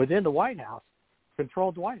within the White House,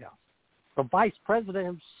 controlled the White House. The vice president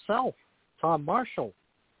himself, Tom Marshall,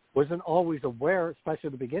 wasn't always aware, especially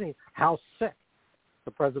at the beginning, how sick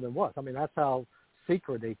the president was. That's how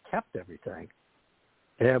secret they kept everything.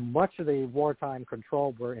 And much of the wartime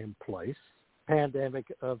control were in place. Pandemic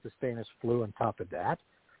of the Spanish flu on top of that.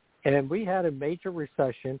 And we had a major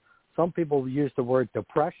recession. Some people use the word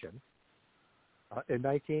depression in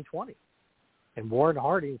 1920. And Warren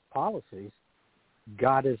Harding's policies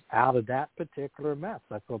got us out of that particular mess.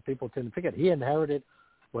 That's what people tend to forget. He inherited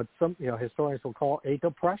what some historians will call a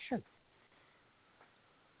depression.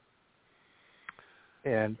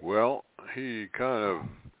 And he kind of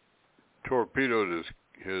torpedoed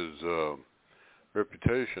his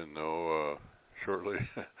reputation, though, shortly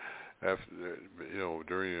after,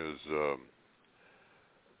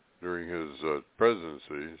 during his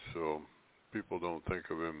presidency. So people don't think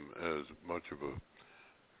of him as much of a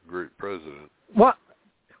great president.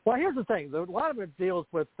 Well, here's the thing. A lot of it deals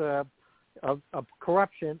with of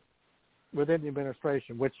corruption within the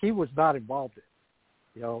administration, which he was not involved in.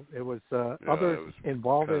 You know, it was others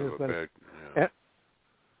involved in his administration.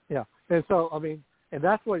 Yeah. And so, I mean, and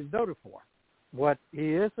that's what he's noted for. What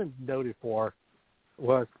he isn't noted for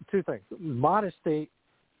was two things. Modesty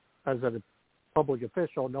as a public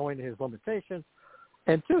official, knowing his limitations,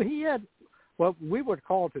 and two, he had what we would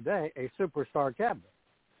call today a superstar cabinet.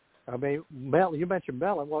 I mean, you mentioned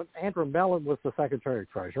Mellon. Well, Andrew Mellon was the Secretary of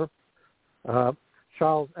Treasury.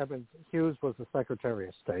 Charles Evans Hughes was the Secretary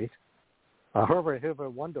of State. Herbert Hoover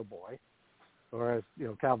Wonderboy, or as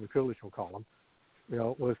Calvin Coolidge will call him,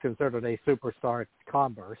 was considered a superstar at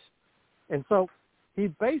Commerce. And so he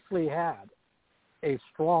basically had a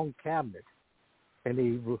strong cabinet, and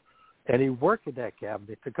he worked in that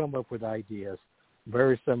cabinet to come up with ideas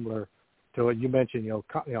very similar to what you mentioned.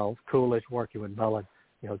 Coolidge working with Mellon,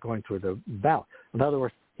 going through the ballot. In other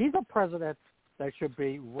words, he's a president that should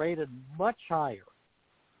be rated much higher,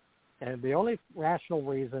 and the only rational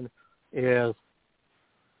reason is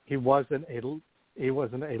he wasn't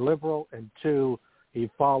a liberal, and two, he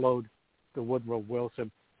followed the Woodrow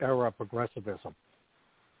Wilson era progressivism.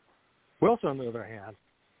 Wilson, on the other hand,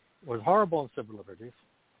 was horrible on civil liberties.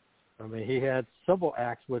 I mean, he had civil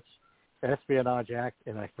acts, which Espionage Act,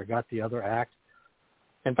 and I forgot the other act.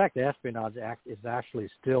 In fact, the Espionage Act is actually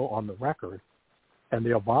still on the record, and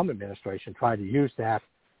the Obama administration tried to use that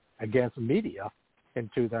against media in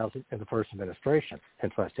the first administration.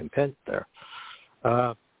 Interesting pin there.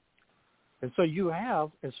 And so you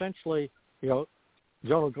have essentially,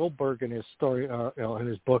 Jonah Goldberg in his story, in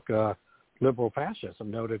his book Liberal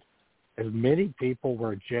Fascism, noted as many people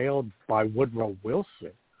were jailed by Woodrow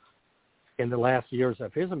Wilson in the last years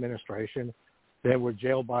of his administration that were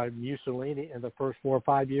jailed by Mussolini in the first 4 or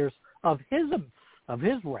 5 years of his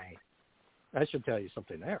reign. That should tell you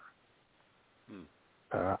something there.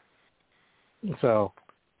 So,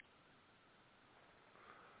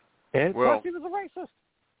 and of course he was a racist.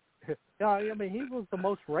 I mean, he was the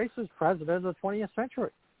most racist president of the 20th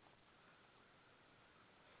century.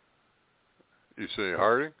 You say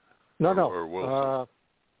Harding? No. Or Wilson?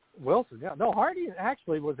 Wilson, yeah. No, Harding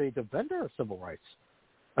actually was a defender of civil rights.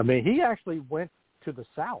 I mean, he actually went to the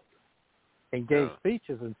South and gave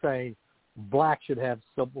speeches and saying blacks should have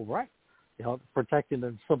civil rights, protecting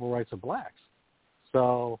the civil rights of blacks.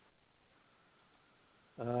 So,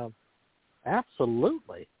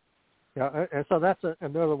 absolutely. And so that's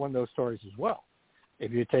another one of those stories as well,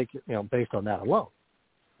 if you take it, based on that alone.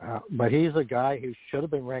 But he's a guy who should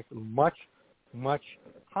have been ranked much, much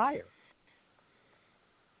higher.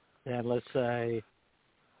 And let's say,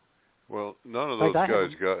 well, none of those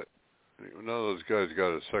guys got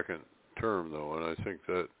a second term though, and I think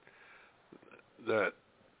that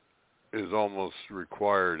is almost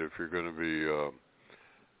required if you're going to be,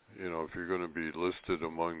 if you're going to be listed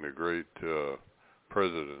among the great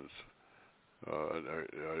presidents.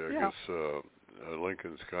 I guess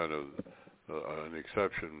Lincoln's kind of an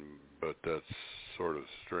exception, but that's sort of a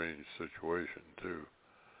strange situation too.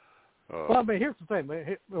 Well, I mean, here's the thing.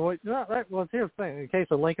 Here's the thing. In the case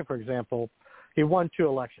of Lincoln, for example, he won 2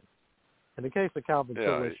 elections. In the case of Calvin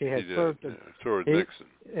Coolidge, he had served. So did Nixon.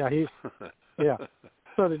 Yeah,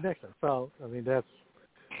 so did Nixon. So I mean, that's.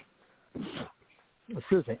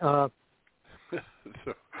 Excuse me.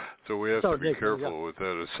 So we have to be careful with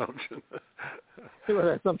that assumption.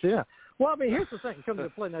 Yeah. Well, I mean, here's the thing. Coming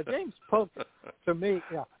to play now, James Polk, to me,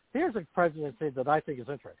 here's a presidency that I think is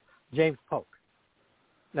interesting. James Polk.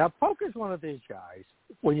 Now, Polk is one of these guys.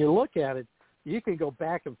 When you look at it, you can go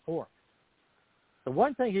back and forth. The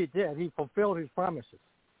one thing he did, he fulfilled his promises.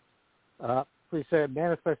 He said,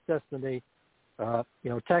 manifest destiny.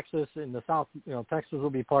 Texas in the South. Texas will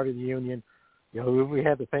be part of the Union. We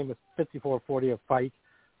had the famous 54-40 fight,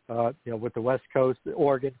 with the West Coast,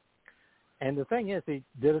 Oregon. And the thing is, he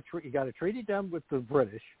got a treaty done with the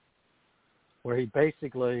British, where he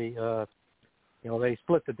basically, they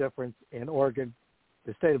split the difference in Oregon.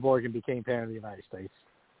 The state of Oregon became parent of the United States.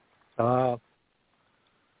 The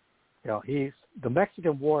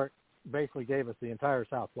Mexican War basically gave us the entire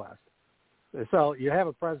Southwest. So you have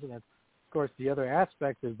a president. Of course, the other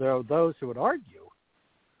aspect is there are those who would argue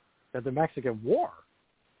that the Mexican War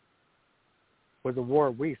was a war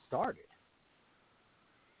we started.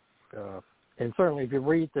 And certainly if you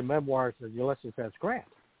read the memoirs of Ulysses S. Grant,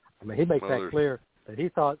 I mean, he makes that clear that he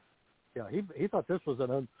thought, he thought this was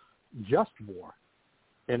an unjust war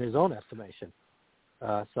in his own estimation.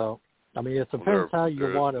 So, I mean, it depends how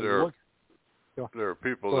you want to look. There are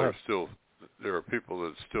people that still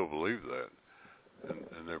believe that,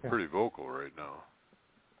 and they're pretty vocal right now.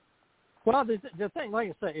 Well, the thing,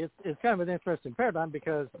 like I say, it's kind of an interesting paradigm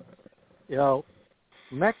because,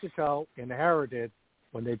 Mexico inherited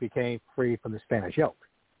when they became free from the Spanish yoke.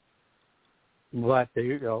 But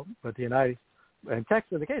the United and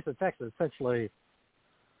Texas, in the case of Texas, essentially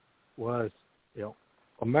was,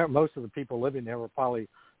 most of the people living there were probably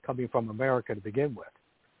coming from America to begin with,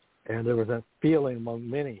 and there was a feeling among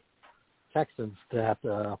many Texans that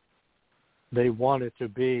they wanted to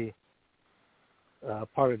be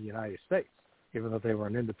part of the United States, even though they were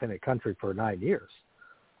an independent country for 9 years.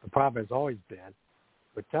 The problem has always been,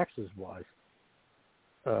 what Texas was,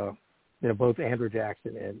 both Andrew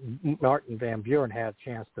Jackson and Martin Van Buren had a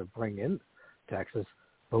chance to bring in Texas,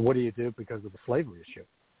 but what do you do because of the slavery issue?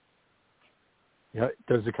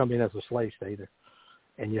 Does it come in as a slave state?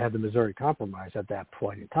 And you had the Missouri Compromise at that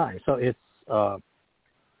point in time. So it's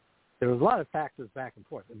there was a lot of factors back and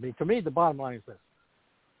forth. I mean, to me, the bottom line is this: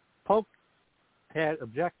 Polk had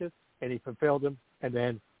objectives, and he fulfilled them, and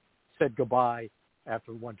then said goodbye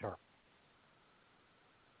after one term.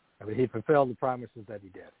 I mean, he fulfilled the promises that he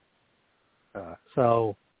did.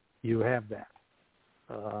 So you have that.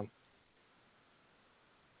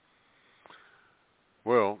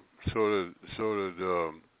 Well, so did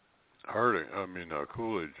Harding. I mean,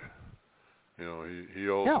 Coolidge. He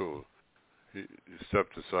also he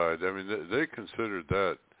stepped aside. I mean, they considered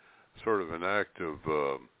that sort of an act of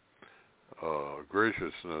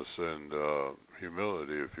graciousness and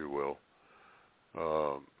humility, if you will,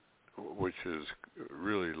 which is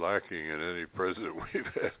really lacking in any president we've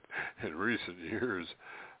had in recent years.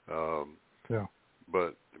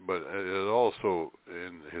 But it also,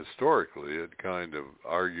 historically, it kind of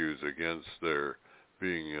argues against their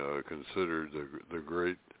being considered the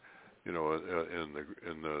great, in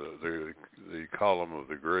the column of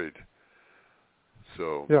the great.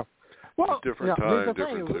 So different time,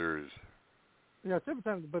 different theories. Yeah, different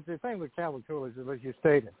time. But the thing with Calvin Coolidge is, as you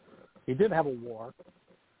stated, he did have a war.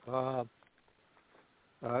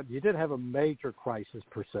 You didn't have a major crisis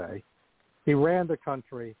per se. He ran the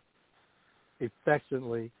country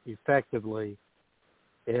effectively,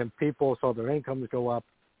 and people saw their incomes go up.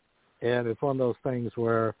 And it's one of those things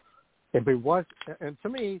where if it was, and to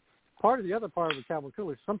me, the other part of the Calvin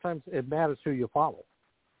Coolidge, sometimes it matters who you follow.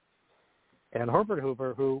 And Herbert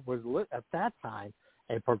Hoover, who was at that time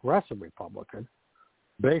a progressive Republican,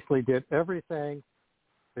 basically did everything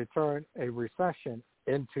to turn a recession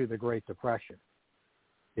into the Great Depression.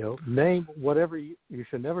 Name whatever you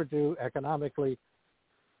should never do economically,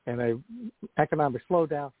 and a economic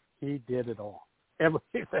slowdown, he did it all.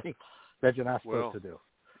 Everything that you're not supposed to do.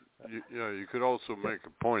 You could also make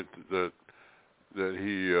a point that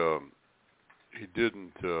he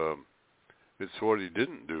didn't. It's what he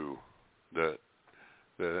didn't do that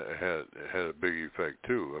had a big effect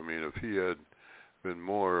too. I mean, if he had been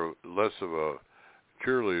less of a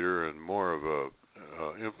cheerleader and more of a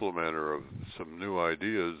implementer of some new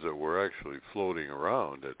ideas that were actually floating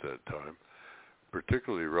around at that time,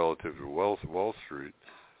 particularly relative to Wall Street,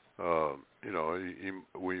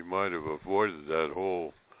 we might have avoided that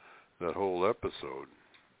whole episode.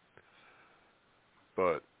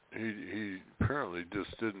 But he apparently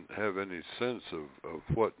just didn't have any sense of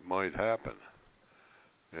what might happen.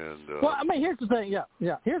 And well, I mean, here's the thing. Yeah.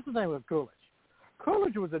 Here's the thing with Coolidge.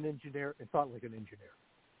 Coolidge was an engineer and thought like an engineer.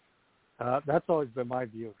 That's always been my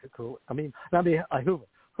view of Coolidge. Hoover.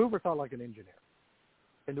 Hoover thought like an engineer.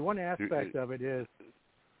 And the one aspect of it is,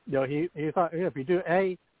 he thought if you do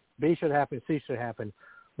A, B should happen, C should happen.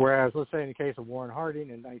 Whereas, let's say in the case of Warren Harding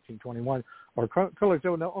in 1921, or Coolidge,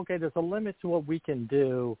 okay, there's a limit to what we can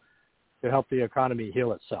do to help the economy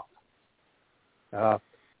heal itself.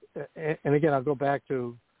 And again, I'll go back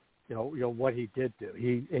to, what he did do.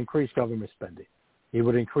 He increased government spending. He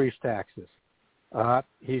would increase taxes.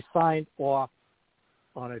 He signed off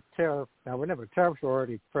on a tariff. Now, remember, tariffs were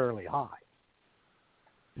already fairly high,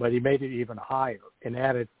 but he made it even higher and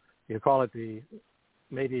added,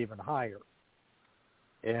 made it even higher.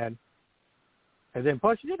 And then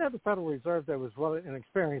plus you did have the Federal Reserve that was well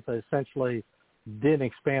inexperienced, that essentially didn't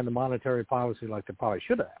expand the monetary policy like they probably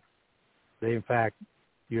should have. In fact,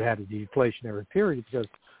 you had a deflationary period because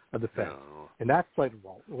of the Fed. No. And that played a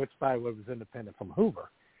role, which by the way was independent from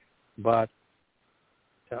Hoover. But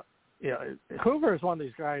Hoover is one of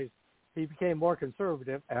these guys, he became more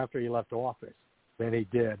conservative after he left office than he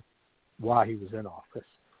did while he was in office.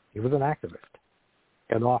 He was an activist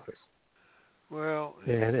in office. Well,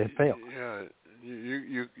 and it failed. Yeah,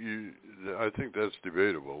 I think that's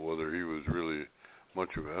debatable whether he was really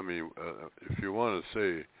much of. I mean, if you want to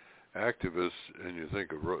say activist and you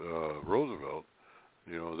think of Roosevelt,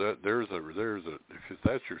 that there's a if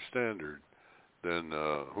that's your standard, then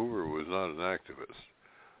Hoover was not an activist.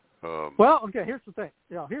 Well, okay, here's the thing.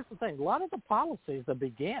 Here's the thing. A lot of the policies that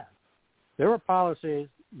began, there were policies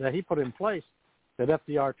that he put in place that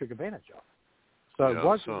FDR took advantage of. So it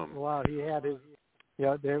wasn't, while he had his,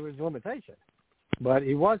 there was limitation. But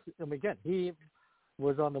he was, again, he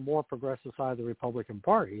was on the more progressive side of the Republican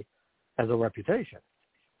Party as a reputation.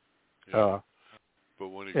 Yeah. But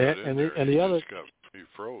when he got he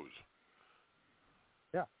froze.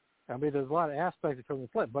 Yeah. I mean, there's a lot of aspects from the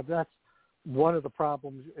flip, but that's one of the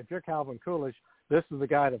problems. If you're Calvin Coolidge, this is the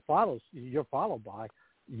guy that you're followed by,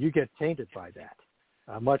 you get tainted by that.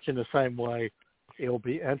 Much in the same way, it'll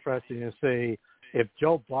be interesting to see if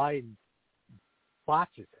Joe Biden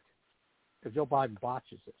botches it,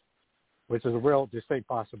 which is a real distinct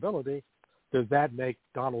possibility, does that make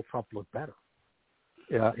Donald Trump look better?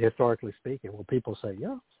 Historically speaking, will people say,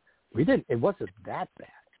 it wasn't that bad.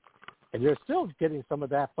 And you're still getting some of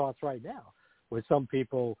that thoughts right now, with some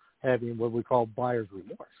people having what we call buyer's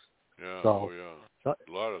remorse. Yeah, so, a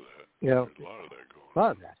lot of that. There's a lot of that going on. A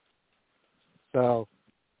lot of that. So,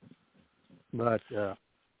 but...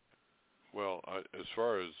 well, as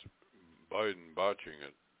far as Biden botching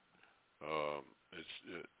it,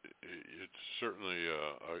 it's certainly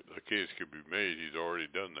a case could be made. He's already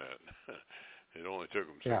done that. It only took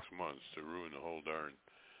him 6 months to ruin the whole darn,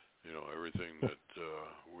 everything that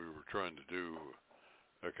we were trying to do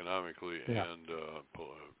economically and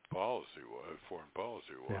policy-wise, foreign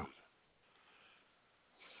policy-wise. Yeah.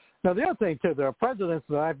 Now, the other thing, too, there are presidents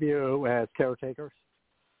that I view as caretakers,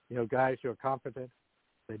 guys who are competent.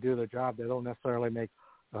 They do their job. They don't necessarily make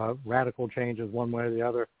radical changes one way or the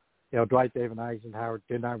other. Dwight David Eisenhower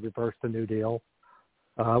did not reverse the New Deal.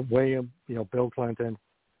 Bill Clinton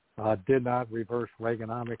did not reverse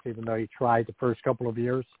Reaganomics, even though he tried the first couple of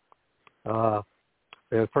years. The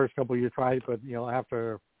first couple of years tried, but,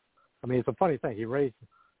 after, it's a funny thing. He raised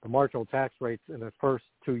the marginal tax rates in the first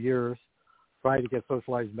 2 years, tried to get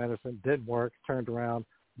socialized medicine, didn't work, turned around,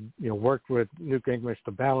 worked with Newt Gingrich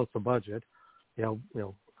to balance the budget,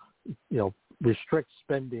 restrict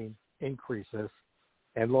spending increases,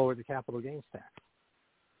 and lower the capital gains tax.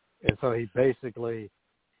 And so he basically,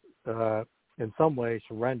 in some ways,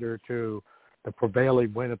 surrendered to the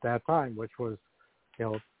prevailing wind at that time, which was,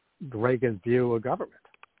 Reagan's view of government.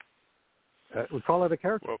 We call it a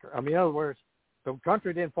caretaker. In other words, the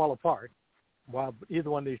country didn't fall apart while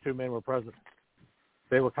either one of these two men were president.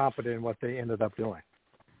 They were competent in what they ended up doing.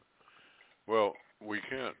 Well, we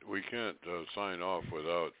can't sign off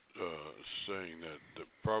without saying that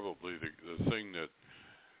probably the thing that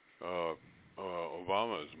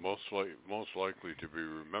Obama is most likely to be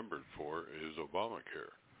remembered for is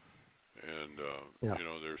Obamacare, and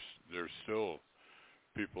there's still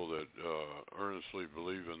people that earnestly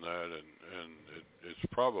believe in that, and it's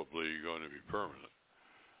probably going to be permanent,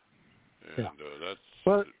 and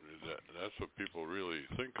that's what people really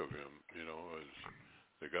think of him, as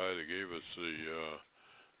the guy that gave us the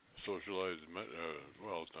socialized,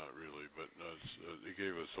 well, it's not really, but he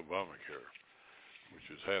gave us Obamacare, which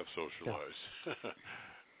is half socialized.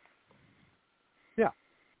 Yeah.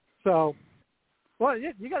 So, well,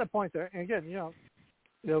 you got a point there. And again,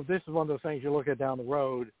 this is one of those things you look at down the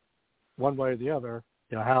road, one way or the other,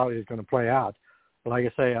 how it's going to play out. But like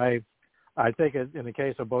I say, I think in the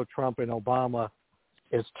case of both Trump and Obama,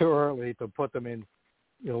 it's too early to put them in,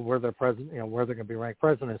 where they're president, where they're going to be ranked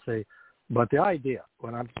presidency. But the idea,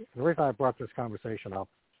 the reason I brought this conversation up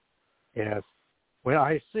is when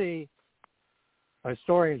I see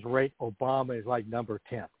historians rate Obama as like number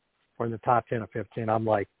 10 or in the top 10 or 15, I'm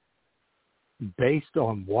like, based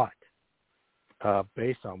on what?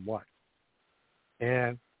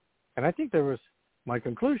 And I think my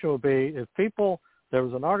conclusion would be there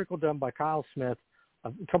was an article done by Kyle Smith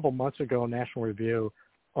a couple months ago in National Review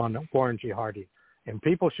on Warren G. Harding, and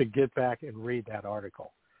people should get back and read that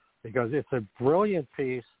article because it's a brilliant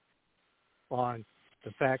piece on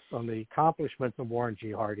the accomplishments of Warren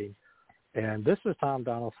G. Harding. And this is Tom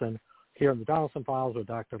Donelson here in the Donelson Files with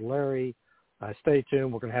Dr. Larry. Stay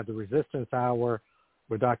tuned. We're going to have the Resistance Hour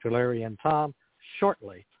with Dr. Larry and Tom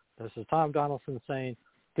shortly. This is Tom Donelson saying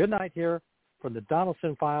good night here from the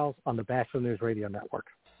Donelson Files on the Batchelor News Radio Network.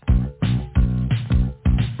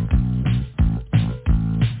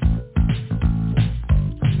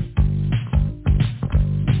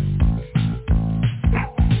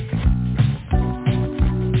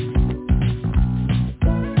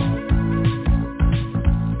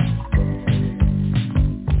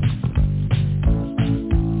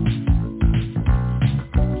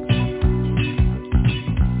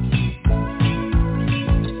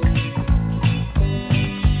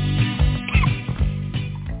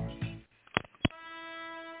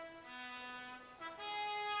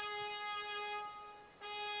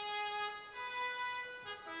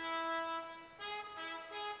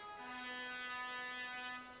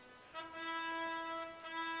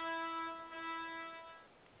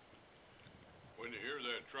 When you hear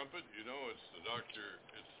that trumpet, you know it's the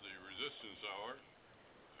Resistance Hour,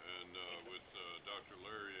 and with Dr.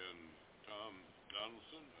 Larry and Tom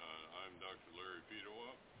Donelson. I'm Dr. Larry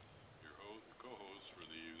Pedowa, your co-host for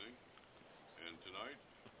the evening, and tonight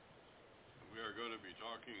we are going to be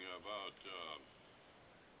talking about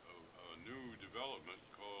a new development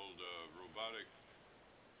called robotic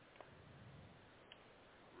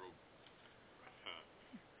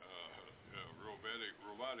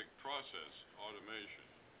process automation,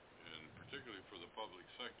 and particularly for the public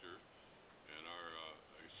sector. And our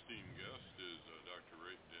esteemed guest is Dr.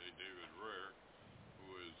 David Rare, who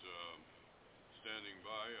is standing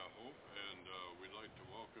by, I hope, and we'd like to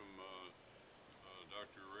welcome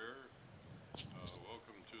Dr. Rare.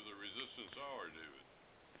 Welcome to the Resistance Hour, David.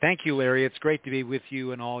 Thank you, Larry. It's great to be with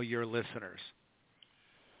you and all your listeners.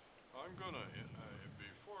 I'm going to,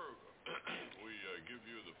 before we give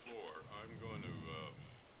you the floor, I'm going to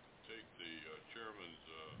take the chairman's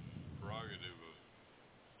prerogative of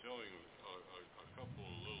telling a couple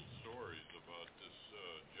of little stories about this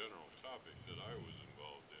general topic that I was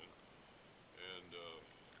involved in. And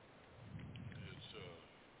it's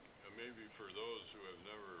maybe for those who have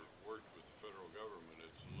never worked with the federal government,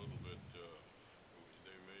 it's a little bit,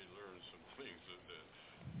 they may learn some things that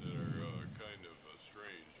are kind of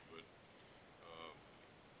strange, but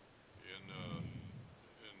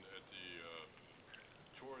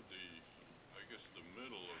toward the, I guess, the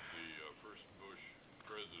middle of the first Bush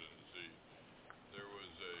presidency, there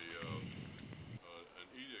was an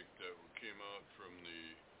edict that came out from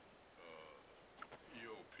the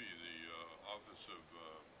EOP, the Office of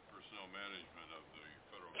Personnel Management of the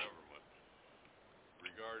federal government,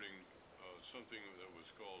 regarding something that was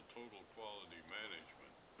called total quality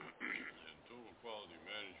management. And total quality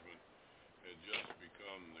management had just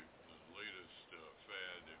become the latest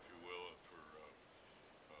fad, if you will, for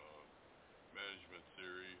management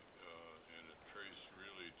theory, and it traced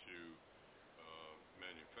really to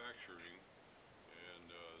manufacturing, and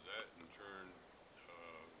that in turn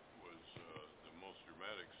was the most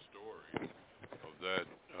dramatic story of that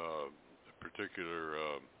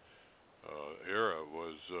particular era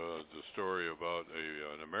was the story about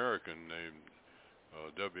an American named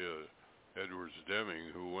W. Edwards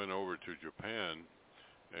Deming, who went over to Japan,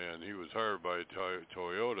 and he was hired by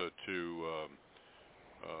Toyota to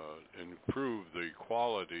improve the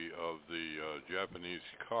quality of the Japanese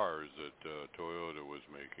cars that Toyota was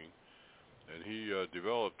making. And he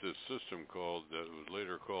developed this system that was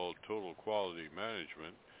later called total quality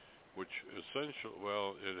management, which essentially,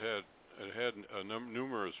 it had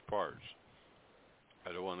numerous parts.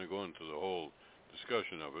 I don't want to go into the whole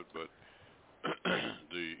discussion of it, but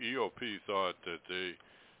the EOP thought that they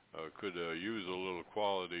could use a little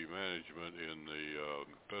quality management in the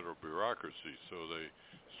federal bureaucracy, so they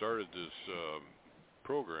started this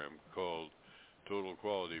program called Total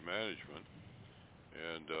Quality Management,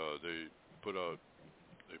 and they put out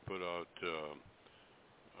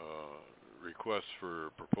requests for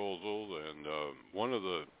proposal, and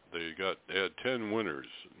they had 10 winners.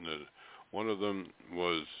 And one of them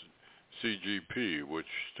was CGP, which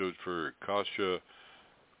stood for Kasha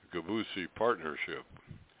Gabusi Partnership.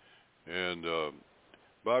 And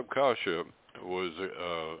Bob Kasha was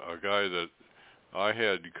a guy that I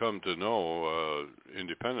had come to know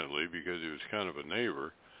independently because he was kind of a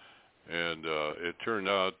neighbor. And it turned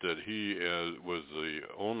out that he was the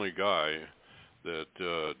only guy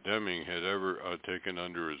that Deming had ever taken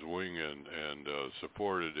under his wing and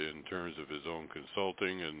supported in terms of his own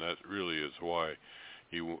consulting, and that really is why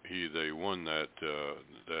they won that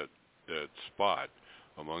spot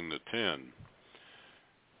among the 10.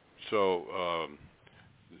 So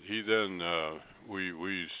he then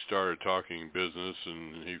we started talking business,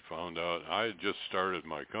 and he found out I had just started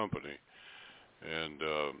my company, and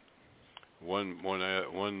one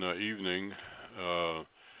evening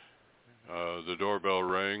the doorbell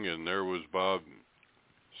rang, and there was Bob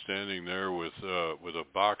standing there with a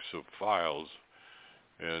box of files,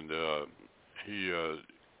 and he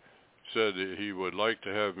said he would like to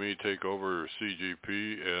have me take over CGP,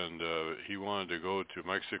 and he wanted to go to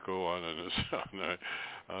Mexico on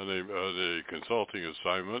a consulting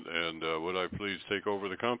assignment, and would I please take over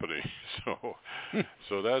the company?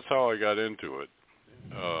 So that's how I got into it.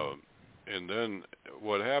 And then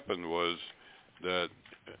what happened was that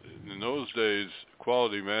in those days,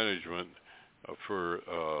 quality management for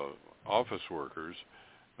office workers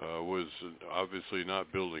was obviously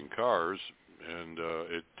not building cars, and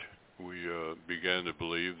we began to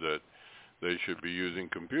believe that they should be using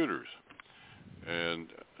computers. And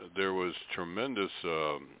there was tremendous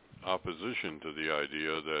opposition to the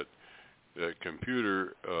idea that that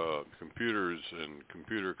computers and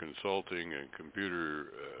computer consulting and computer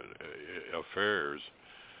affairs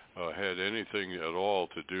had anything at all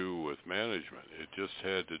to do with management. It just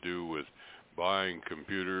had to do with buying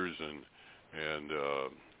computers and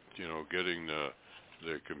getting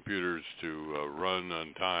the computers to run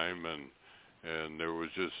on time, and there was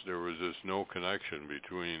just no connection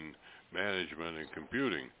between management and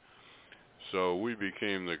computing. So we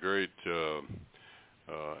became the great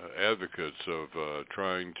advocates of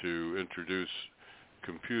trying to introduce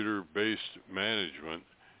computer-based management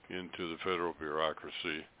into the federal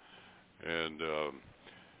bureaucracy, and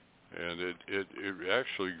it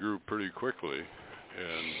actually grew pretty quickly.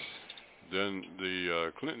 And then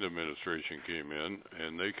the Clinton administration came in,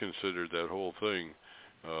 and they considered that whole thing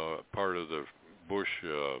part of the Bush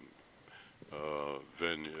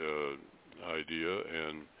idea,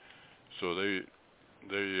 and so they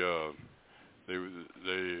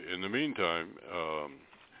in the meantime,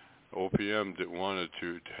 OPM wanted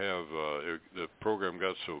to have the program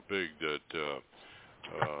got so big that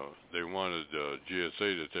they wanted GSA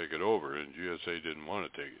to take it over, and GSA didn't want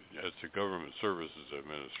to take it. That's the Government Services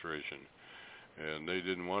Administration, and they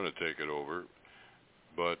didn't want to take it over.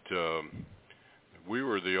 But we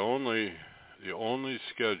were the only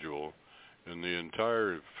schedule in the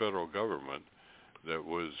entire federal government that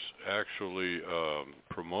was actually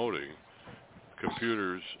promoting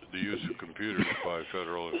computers, the use of computers by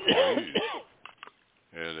federal employees.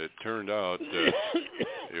 And it turned out that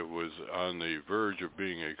it was on the verge of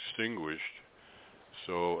being extinguished.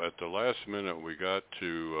 So at the last minute, we got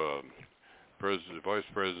to Vice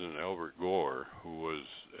President Albert Gore, who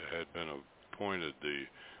had been appointed the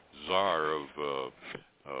czar of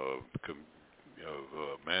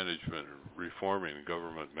management, reforming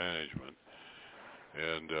government management.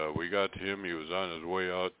 And we got to him. He was on his way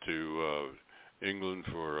out to England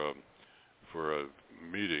for a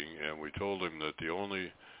meeting, and we told him that the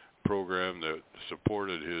only program that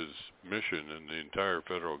supported his mission in the entire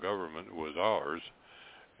federal government was ours.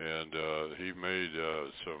 And he made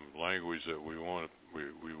some language that we won't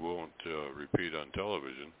repeat on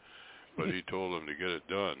television, but he told him to get it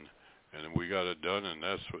done, and we got it done, and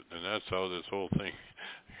that's how this whole thing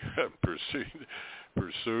got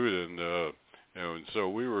pursued, and so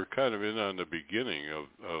we were kind of in on the beginning of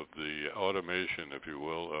the automation, if you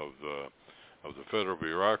will, of the federal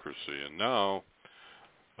bureaucracy. And now,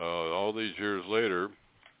 all these years later,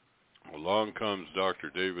 along comes Dr.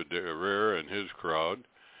 David Herrera and his crowd,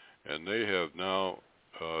 and they have now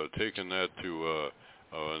taken that to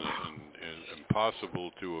an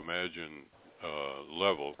impossible to imagine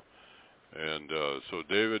level. And so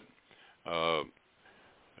David,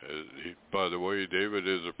 by the way, David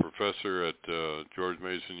is a professor at George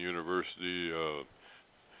Mason University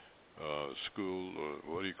School.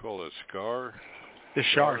 What do you call it? SCAR? The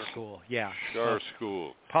SCHAR School, yeah. SCHAR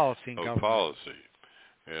School. Policy and of Government. Policy.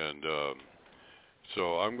 And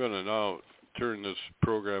so I'm going to now turn this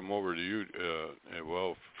program over to you.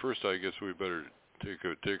 Well, first I guess we better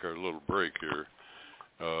take our little break here.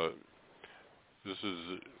 This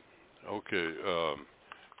is okay.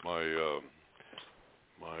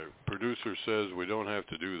 My producer says we don't have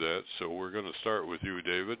to do that, so we're going to start with you,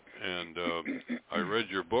 David. And I read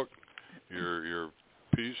your book, your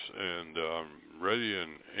piece, and I'm ready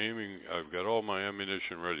and aiming. I've got all my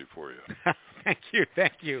ammunition ready for you.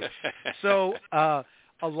 Thank you. So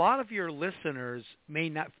a lot of your listeners may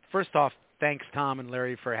not. First off, thanks, Tom and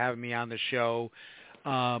Larry, for having me on the show.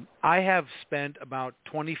 I have spent about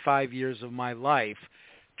 25 years of my life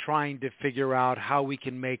trying to figure out how we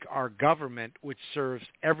can make our government, which serves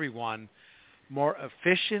everyone, more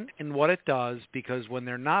efficient in what it does, because when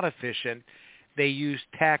they're not efficient, they use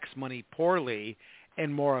tax money poorly,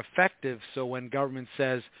 and more effective, so when government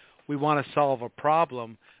says we want to solve a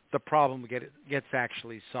problem, the problem gets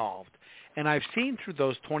actually solved. And I've seen through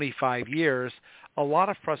those 25 years a lot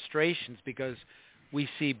of frustrations because we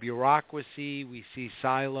see bureaucracy, we see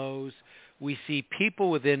silos, we see people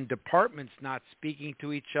within departments not speaking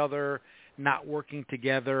to each other, not working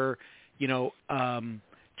together,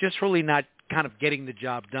 just really not kind of getting the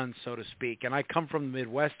job done, so to speak. And I come from the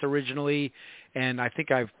Midwest originally, and I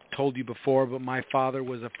think I've told you before, but my father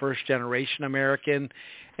was a first-generation American,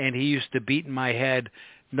 and he used to beat in my head,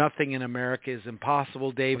 nothing in America is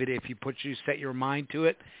impossible, David, if you set your mind to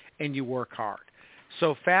it and you work hard.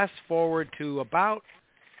 So fast forward to about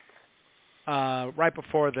right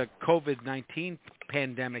before the COVID-19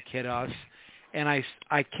 pandemic hit us, and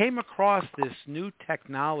I came across this new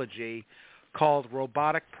technology called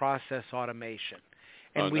robotic process automation.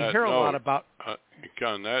 And we hear a lot about...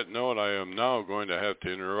 on that note, I am now going to have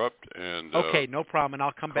to interrupt and... okay, no problem, and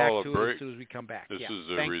I'll come back to break. it as soon as we come back. This is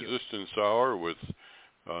the Thank Resistance Hour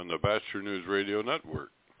on the Bachelor News Radio Network.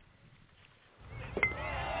 Go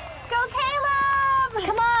Caleb!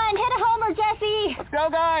 Come on, hit a homer, Jesse! Let's go,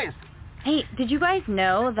 guys! Hey, did you guys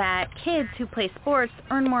know that kids who play sports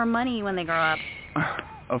earn more money when they grow up?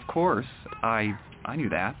 Of course. I knew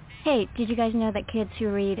that. Hey, did you guys know that kids who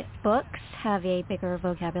read books have a bigger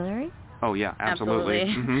vocabulary? Oh, yeah, absolutely.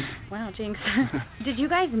 Mm-hmm. Wow, jinx. Did you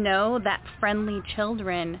guys know that friendly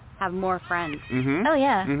children have more friends? Mm-hmm. Oh,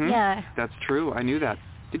 yeah, mm-hmm. yeah. That's true. I knew that.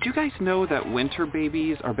 Did you guys know that winter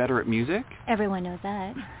babies are better at music? Everyone knows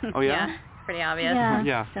that. Oh, yeah? Yeah, pretty obvious.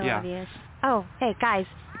 Yeah, so obvious. Oh, hey, guys,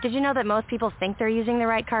 did you know that most people think they're using the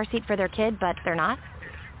right car seat for their kid, but they're not?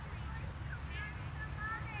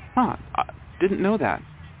 Huh, I didn't know that.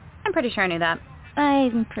 I'm pretty sure I knew that.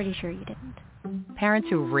 I'm pretty sure you didn't. Parents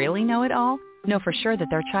who really know it all know for sure that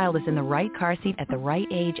their child is in the right car seat at the right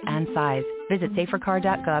age and size. Visit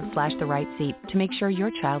safercar.gov/the-right-seat to make sure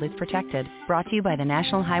your child is protected. Brought to you by the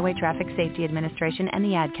National Highway Traffic Safety Administration and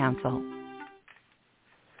the Ad Council.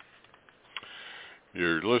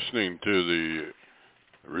 You're listening to the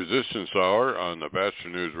Resistance Hour on the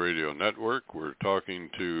Bachelor News Radio Network. We're talking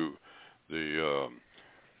to the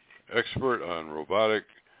expert on robotic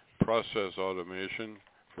process automation,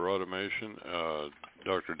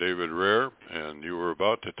 Dr. David Rare, and you were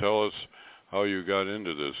about to tell us how you got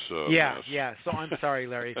into this mess. Yeah. So I'm sorry,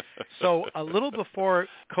 Larry. So a little before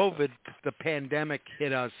COVID, the pandemic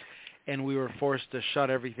hit us, and we were forced to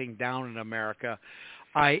shut everything down in America.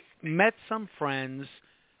 I met some friends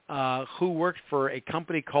who worked for a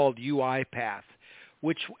company called UiPath,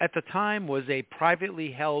 which at the time was a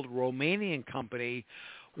privately held Romanian company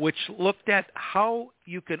which looked at how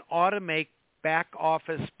you can automate back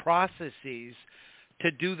office processes to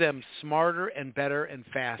do them smarter and better and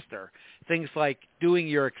faster. Things like doing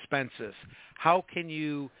your expenses. How can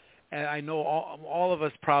you, and I know all of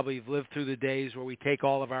us probably have lived through the days where we take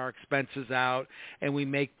all of our expenses out and we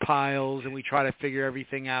make piles and we try to figure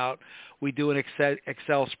everything out. We do an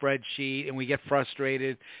Excel spreadsheet and we get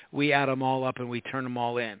frustrated. We add them all up and we turn them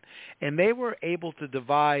all in. And they were able to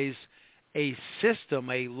devise a system,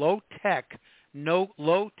 a low-tech,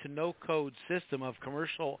 low to no-code system of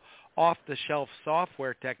commercial off-the-shelf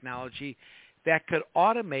software technology that could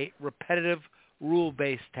automate repetitive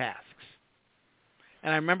rule-based tasks.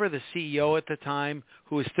 And I remember the CEO at the time,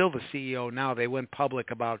 who is still the CEO now, they went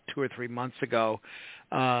public about 2 or 3 months ago,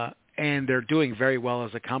 and they're doing very well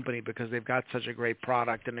as a company because they've got such a great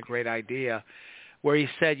product and a great idea, where he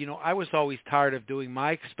said, I was always tired of doing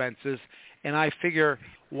my expenses, and I figure,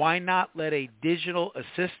 why not let a digital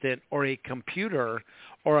assistant or a computer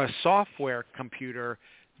or a software computer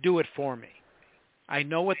do it for me? I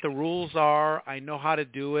know what the rules are. I know how to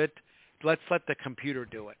do it. Let's let the computer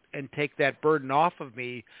do it and take that burden off of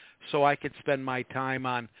me so I could spend my time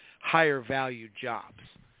on higher value jobs.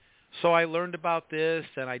 So I learned about this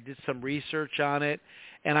and I did some research on it,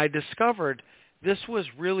 and I discovered this was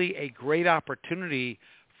really a great opportunity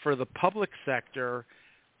for the public sector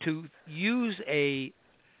to use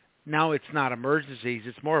now it's not emergencies,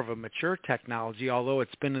 it's more of a mature technology, although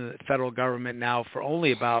it's been in the federal government now for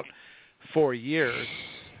only about 4 years,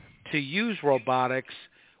 to use robotics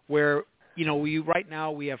where, right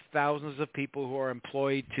now we have thousands of people who are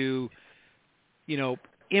employed to,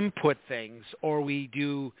 input things, or we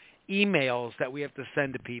do emails that we have to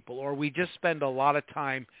send to people, or we just spend a lot of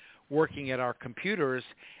time working at our computers,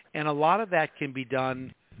 and a lot of that can be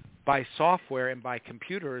done by software and by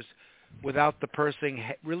computers without the person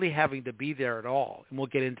really having to be there at all. And we'll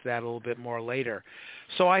get into that a little bit more later.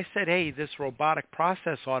 So I said, hey, this robotic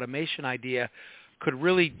process automation idea could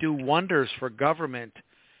really do wonders for government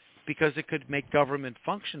because it could make government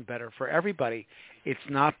function better for everybody. It's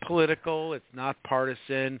not political. It's not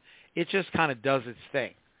partisan. It just kind of does its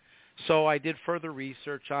thing. So I did further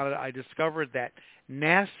research on it. I discovered that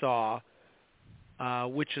NASA,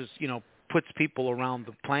 which is, puts people around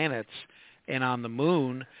the planets and on the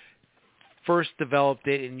moon, first developed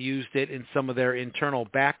it and used it in some of their internal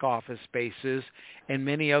back office spaces, and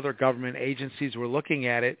many other government agencies were looking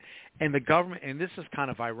at it. And the government, and this is kind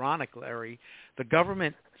of ironic, Larry, the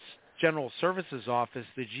Government General Services Office,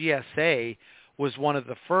 the GSA, was one of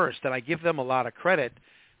the first, and I give them a lot of credit,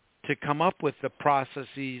 to come up with the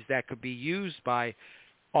processes that could be used by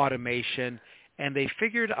automation. And they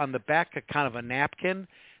figured on the back of kind of a napkin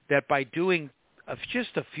that by doing just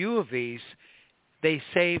a few of these, they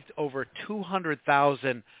saved over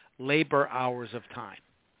 200,000 labor hours of time.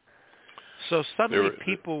 So suddenly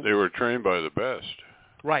they were trained by the best.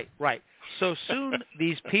 Right. So soon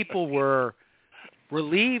these people were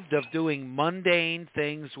relieved of doing mundane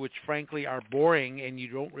things which frankly are boring and you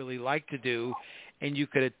don't really like to do, and you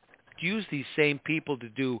could use these same people to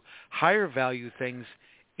do higher value things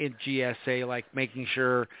in GSA, like making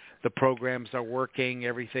sure the programs are working,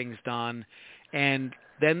 everything's done. And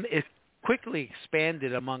then it quickly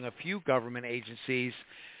expanded among a few government agencies,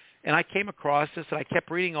 and I came across this and I kept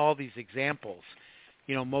reading all these examples.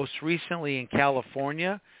 You know, most recently in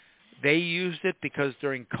California, they used it because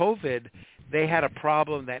during COVID, they had a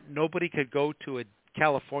problem that nobody could go to a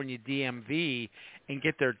California DMV and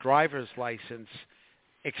get their driver's license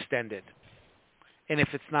extended. And if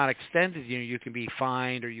it's not extended, you can be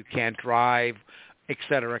fined or you can't drive, et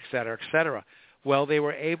cetera, et cetera, et cetera. Well, they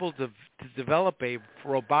were able to develop a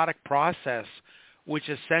robotic process which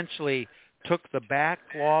essentially took the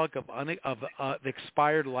backlog of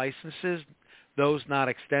expired licenses, those not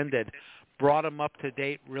extended, brought them up to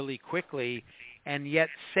date really quickly, and yet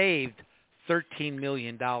saved $13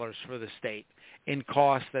 million for the state in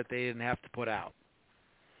costs that they didn't have to put out.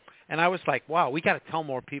 And I was like, wow, we got to tell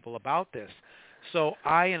more people about this. So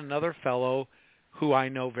I and another fellow who I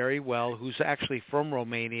know very well, who's actually from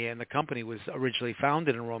Romania, and the company was originally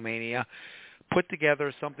founded in Romania, put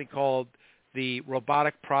together something called the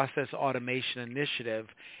Robotic Process Automation Initiative.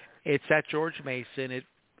 It's at George Mason.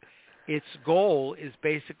 Its goal is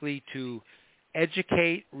basically to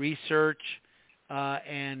educate, research,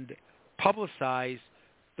 and publicize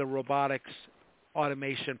the robotics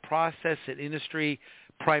automation process in industry,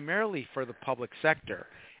 primarily for the public sector.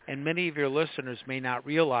 And many of your listeners may not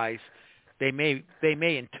realize, they may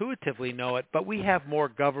intuitively know it, but we have more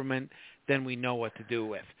government than we know what to do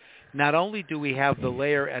with. Not only do we have the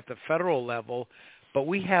layer at the federal level, but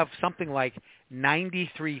we have something like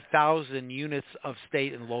 93,000 units of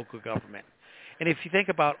state and local government. And if you think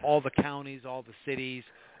about all the counties, all the cities,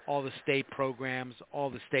 all the state programs, all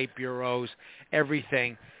the state bureaus,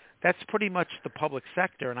 everything, that's pretty much the public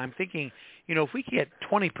sector. And I'm thinking, if we get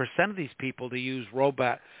 20% of these people to use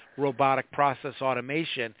robotic process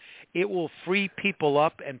automation, it will free people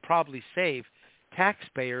up and probably save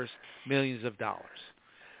taxpayers millions of dollars.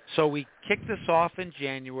 So we kicked this off in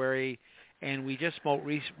January, and we just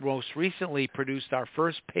most recently produced our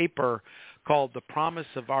first paper called The Promise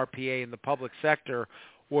of RPA in the Public Sector,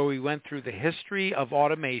 where we went through the history of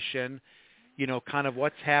automation, kind of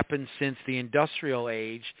what's happened since the industrial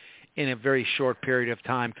age in a very short period of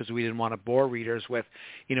time, because we didn't want to bore readers with,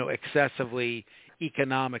 excessively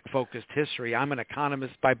economic-focused history. I'm an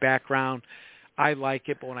economist by background. I like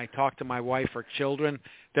it, but when I talk to my wife or children,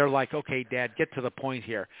 they're like, "Okay, Dad, get to the point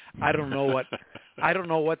here." I don't know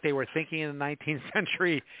what they were thinking in the 19th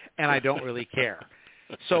century, and I don't really care.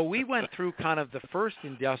 So we went through kind of the first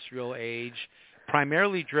industrial age,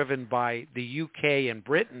 primarily driven by the UK and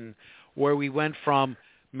Britain, where we went from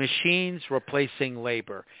machines replacing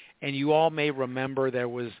labor. And you all may remember there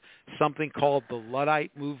was something called the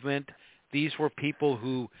Luddite movement. These were people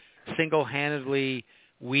who single-handedly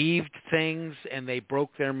weaved things, and they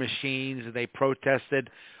broke their machines, and they protested,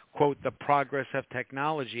 quote, the progress of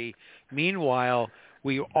technology. Meanwhile,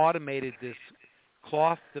 we automated this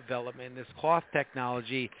cloth development, this cloth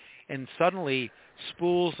technology, and suddenly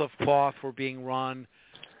spools of cloth were being run.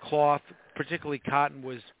 Cloth, particularly cotton,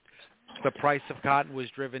 the price of cotton was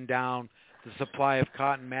driven down. The supply of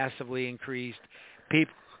cotton massively increased.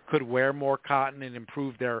 People could wear more cotton and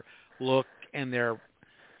improve their look and their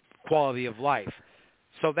quality of life.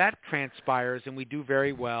 So that transpires, and we do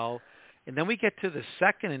very well. And then we get to the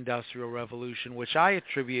second industrial revolution, which I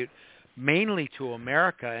attribute mainly to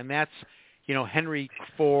America, and that's, Henry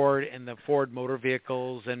Ford and the Ford motor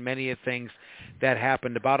vehicles and many of things that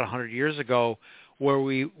happened about 100 years ago, where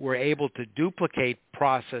we were able to duplicate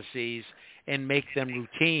processes and make them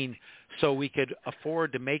routine so we could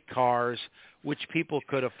afford to make cars which people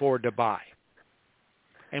could afford to buy.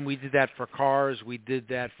 And we did that for cars. We did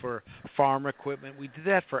that for farm equipment. We did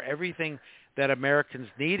that for everything that Americans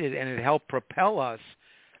needed, and it helped propel us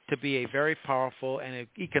to be a very powerful and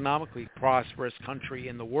economically prosperous country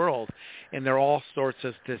in the world. And there are all sorts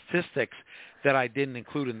of statistics that I didn't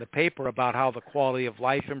include in the paper about how the quality of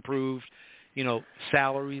life improved,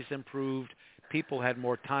 salaries improved, people had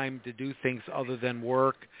more time to do things other than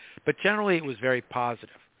work, but generally it was very positive.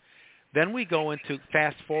 Then we go into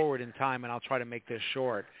fast forward in time, and I'll try to make this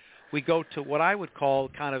short. We go to what I would call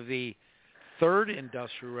kind of the third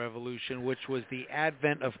industrial revolution, which was the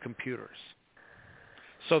advent of computers.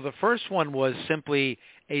 So the first one was simply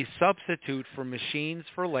a substitute for machines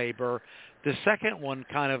for labor. The second one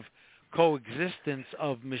kind of coexistence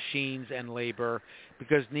of machines and labor,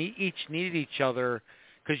 because each needed each other,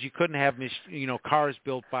 because you couldn't have cars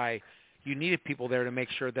built by you needed people there to make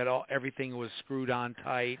sure that everything was screwed on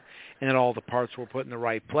tight and that all the parts were put in the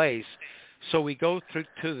right place. So we go through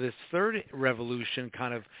to this third revolution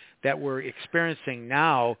kind of that we're experiencing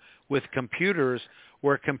now with computers,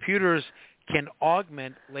 where computers can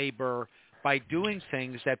augment labor by doing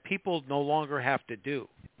things that people no longer have to do.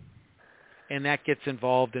 And that gets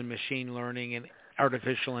involved in machine learning and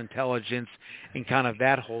artificial intelligence and kind of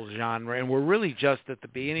that whole genre. And we're really just at the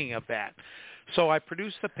beginning of that. So I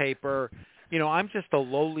produced the paper. I'm just a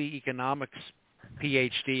lowly economics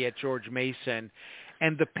PhD at George Mason,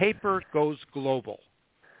 and the paper goes global.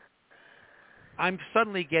 I'm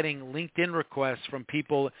suddenly getting LinkedIn requests from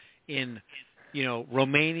people in,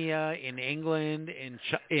 Romania, in England,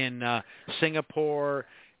 in Singapore,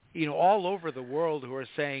 all over the world who are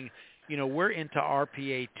saying, we're into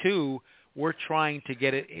RPA too. We're trying to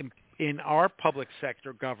get it in our public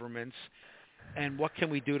sector governments, and what can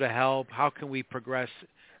we do to help? How can we progress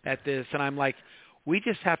at this? And I'm like, we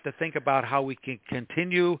just have to think about how we can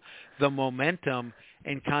continue the momentum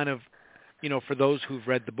and kind of, for those who've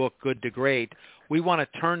read the book Good to Great, we want to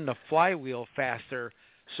turn the flywheel faster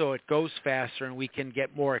so it goes faster and we can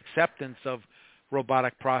get more acceptance of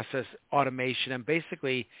robotic process automation and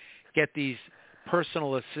basically get these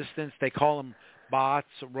personal assistants, they call them bots,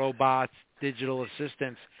 robots, digital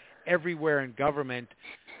assistants, everywhere in government.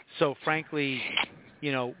 So frankly,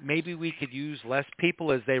 maybe we could use less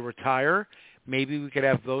people as they retire. Maybe we could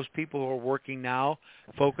have those people who are working now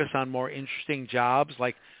focus on more interesting jobs.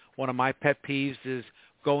 Like one of my pet peeves is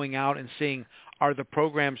going out and seeing, are the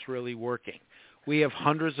programs really working? We have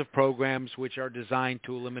hundreds of programs which are designed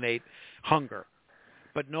to eliminate hunger,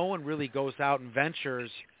 but no one really goes out and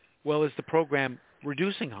ventures, well, is the program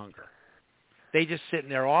reducing hunger? They just sit in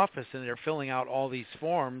their office and they're filling out all these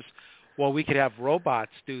forms. Well, we could have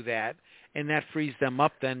robots do that, and that frees them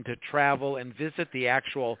up then to travel and visit the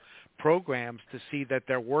actual programs to see that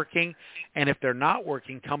they're working, and if they're not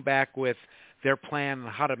working, come back with their plan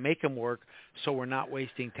on how to make them work so we're not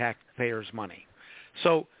wasting taxpayers' money.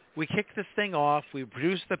 So we kicked this thing off. We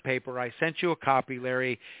produced the paper. I sent you a copy,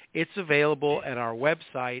 Larry. It's available at our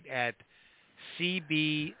website at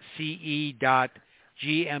cbce.gmu.edu.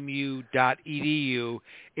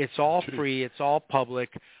 It's all free. It's all public.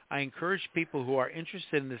 I encourage people who are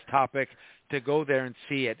interested in this topic to go there and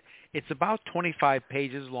see it. It's about 25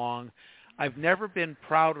 pages long. I've never been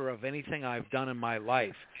prouder of anything I've done in my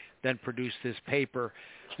life than produce this paper.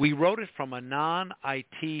 We wrote it from a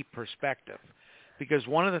non-IT perspective because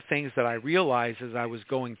one of the things that I realized as I was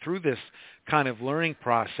going through this kind of learning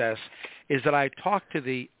process is that I talked to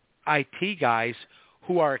the IT guys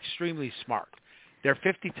who are extremely smart. They're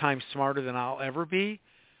 50 times smarter than I'll ever be,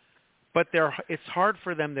 but it's hard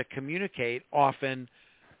for them to communicate often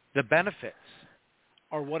the benefits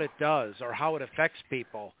or what it does or how it affects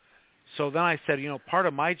people. So then I said, part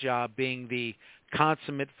of my job being the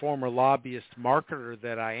consummate former lobbyist marketer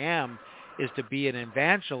that I am is to be an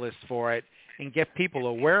evangelist for it and get people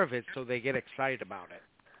aware of it so they get excited about it.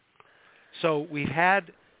 So we've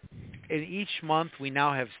had, in each month, we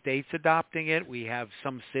now have states adopting it. We have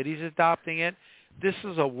some cities adopting it. This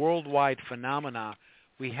is a worldwide phenomena.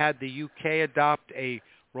 We had the UK adopt a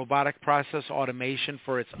robotic process automation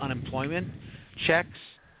for its unemployment checks,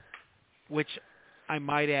 which I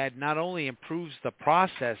might add not only improves the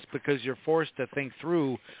process because you're forced to think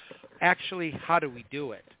through actually how do we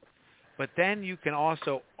do it, but then you can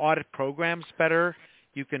also audit programs better.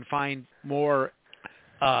 You can find more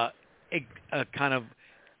kind of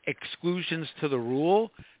exclusions to the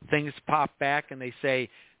rule. Things pop back and they say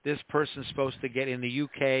this person's supposed to get, in the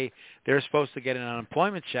UK, they're supposed to get an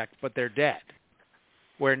unemployment check, but they're dead.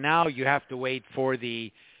 Where now you have to wait for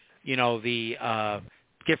the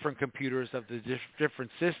different computers of the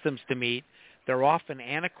different systems to meet. They're often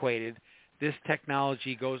antiquated. This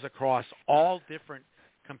technology goes across all different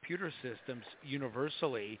computer systems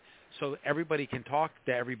universally, so everybody can talk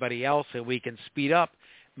to everybody else, and we can speed up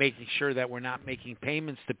making sure that we're not making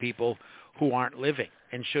payments to people who aren't living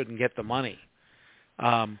and shouldn't get the money.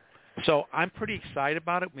 So I'm pretty excited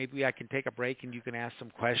about it. Maybe I can take a break and you can ask some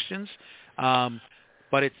questions.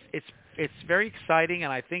 But it's very exciting,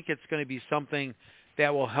 and I think it's going to be something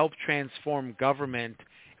that will help transform government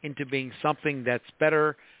into being something that's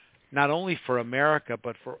better not only for America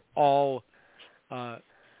but for all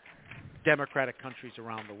democratic countries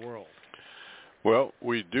around the world. Well,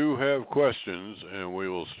 we do have questions, and we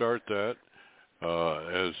will start that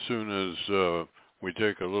as soon as we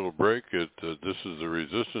take a little break. This is the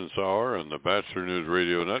Resistance Hour on the Bachelor News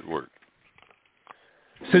Radio Network.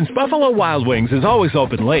 Since Buffalo Wild Wings is always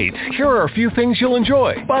open late, here are a few things you'll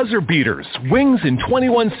enjoy. Buzzer beaters, wings in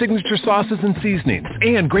 21 signature sauces and seasonings,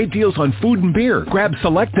 and great deals on food and beer. Grab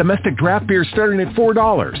select domestic draft beer starting at $4.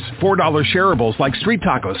 $4 shareables like street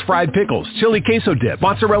tacos, fried pickles, chili queso dip,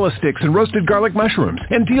 mozzarella sticks, and roasted garlic mushrooms,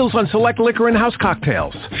 and deals on select liquor and house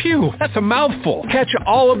cocktails. Phew, that's a mouthful. Catch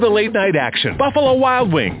all of the late night action. Buffalo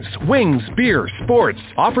Wild Wings. Wings, beer, sports.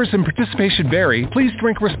 Offers and participation vary. Please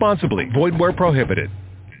drink responsibly. Void where prohibited.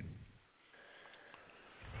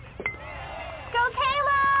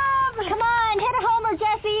 Come on, hit a homer,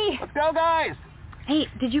 Jesse! Let's go, guys! Hey,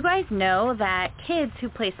 did you guys know that kids who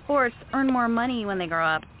play sports earn more money when they grow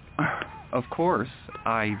up? Of course.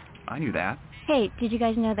 I knew that. Hey, did you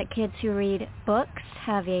guys know that kids who read books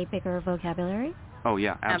have a bigger vocabulary? Oh,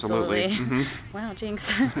 yeah, absolutely. Mm-hmm. Wow, jinx.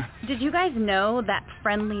 Did you guys know that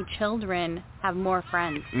friendly children have more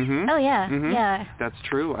friends? Mm-hmm. Oh, yeah, mm-hmm. yeah. That's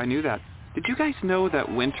true. I knew that. Did you guys know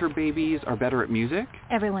that winter babies are better at music?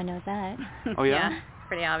 Everyone knows that. Oh, yeah? Yeah,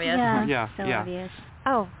 pretty obvious. Yeah, so obvious.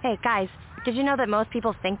 Oh, hey, guys, did you know that most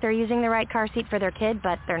people think they're using the right car seat for their kid,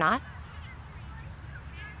 but they're not?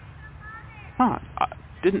 Huh, I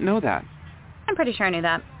didn't know that. I'm pretty sure I knew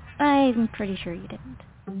that. I'm pretty sure you didn't.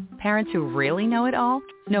 Parents who really know it all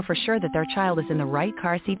know for sure that their child is in the right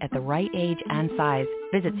car seat at the right age and size.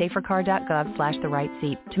 Visit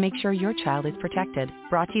safercar.gov/the-right-seat to make sure your child is protected.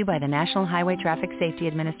 Brought to you by the National Highway Traffic Safety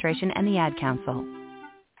Administration and the Ad Council.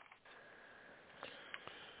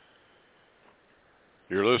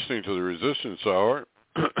 You're listening to the Resistance Hour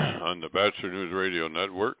on the Bachelor News Radio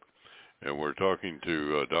Network, and we're talking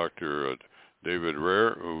to Dr. David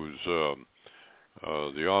Rare, who's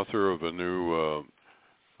the author of a new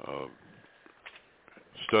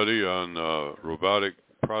study on robotic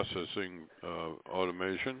processing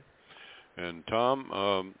automation. And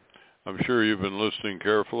Tom, I'm sure you've been listening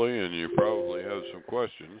carefully, and you probably have some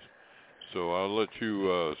questions, so I'll let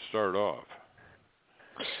you start off.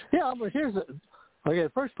 Yeah, but here's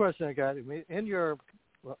the first question I got. In your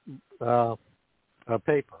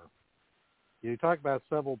paper, you talk about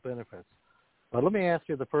several benefits. But let me ask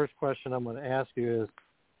you the first question I'm going to ask you is,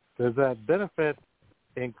 does that benefit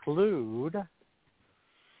include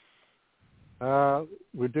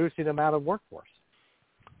reducing the amount of workforce?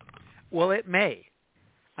 Well, it may.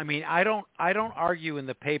 I mean, I don't argue in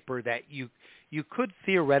the paper that you could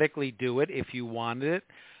theoretically do it if you wanted it,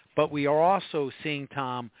 but we are also seeing,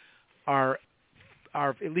 Tom, our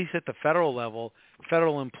at least at the federal level,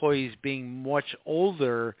 federal employees being much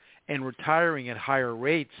older and retiring at higher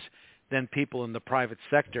rates than people in the private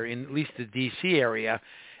sector, in at least the D.C. area.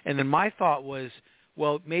 And then my thought was,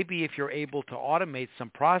 well, maybe if you're able to automate some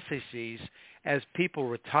processes as people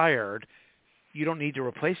retired, you don't need to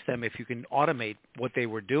replace them if you can automate what they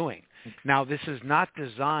were doing. Now, this is not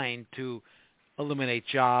designed to eliminate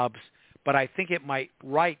jobs, but I think it might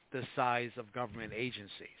right the size of government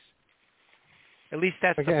agencies. At least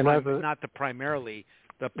that's not the primary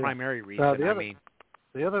reason.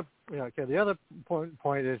 The other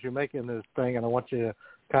point is you're making this thing, and I want you to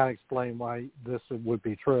kind of explain why this would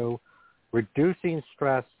be true. Reducing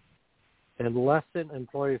stress and lessen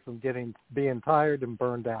employees from being tired and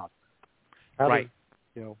burned out. Right.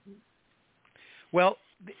 Well,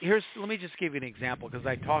 let me just give you an example, because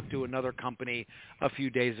I talked to another company a few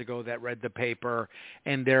days ago that read the paper,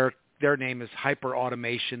 and their name is Hyper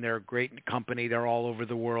Automation. They're a great company. They're all over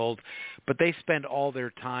the world, but they spend all their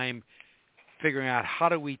time figuring out how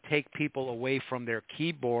do we take people away from their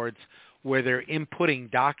keyboards where they're inputting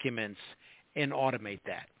documents and automate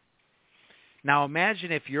that. Now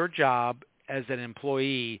imagine if your job as an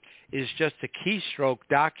employee is just to keystroke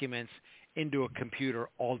documents into a computer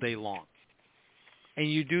all day long. And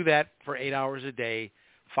you do that for 8 hours a day,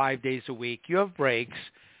 5 days a week. You have breaks,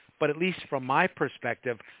 but at least from my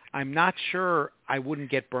perspective, I'm not sure I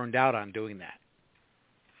wouldn't get burned out on doing that.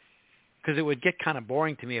 Because it would get kind of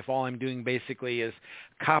boring to me if all I'm doing basically is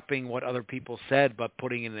copying what other people said but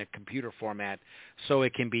putting it in a computer format so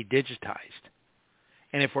it can be digitized.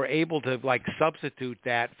 And if we're able to substitute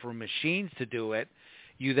that for machines to do it,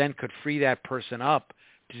 you then could free that person up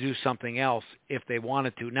to do something else if they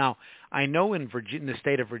wanted to. Now, I know in the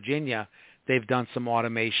state of Virginia, they've done some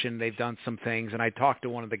automation, they've done some things, and I talked to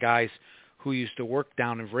one of the guys who used to work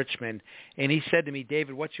down in Richmond, and he said to me,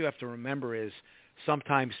 David, what you have to remember is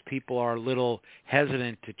sometimes people are a little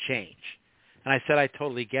hesitant to change. And I said, I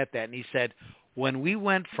totally get that. And he said, when we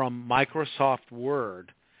went from Microsoft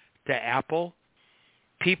Word to Apple,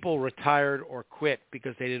 people retired or quit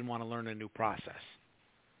because they didn't want to learn a new process.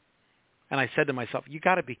 And I said to myself, you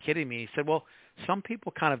got to be kidding me. He said, well, some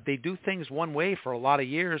people they do things one way for a lot of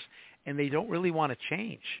years, and they don't really want to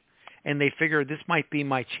change. and they figure this might be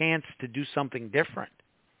my chance to do something different.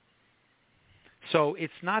 So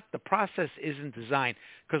it's not, the process isn't designed,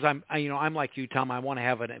 because I'm like you, Tom. I want to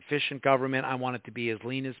have an efficient government. I want it to be as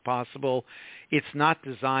lean as possible. It's not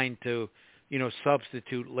designed to,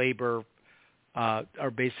 substitute labor,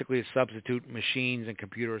 or basically substitute machines and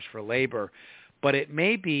computers for labor. But it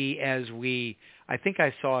may be, I think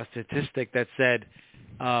I saw a statistic that said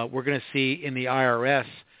we're going to see in the IRS,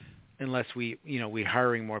 unless we're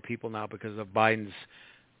hiring more people now because of Biden's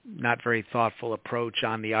not very thoughtful approach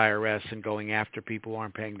on the IRS and going after people who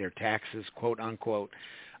aren't paying their taxes, quote unquote.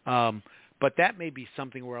 But that may be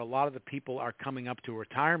something where a lot of the people are coming up to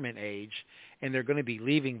retirement age and they're going to be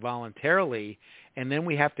leaving voluntarily. And then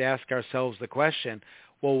we have to ask ourselves the question,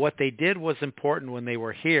 well, what they did was important when they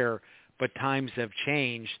were here, but times have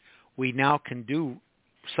changed. We now can do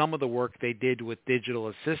some of the work they did with digital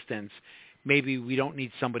assistants. Maybe we don't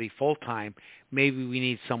need somebody full-time. Maybe we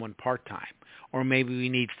need someone part-time. Or maybe we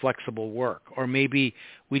need flexible work. Or maybe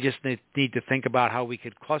we just need to think about how we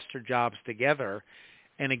could cluster jobs together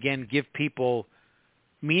and, again, give people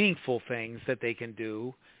meaningful things that they can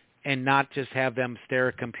do and not just have them stare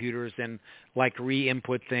at computers and,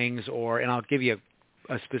 re-input things. And I'll give you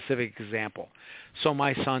a specific example. So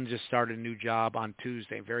my son just started a new job on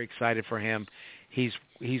Tuesday. I'm very excited for him. He's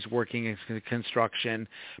working in construction,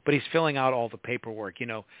 but he's filling out all the paperwork,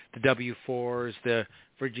 the W-4s, the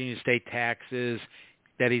Virginia state taxes,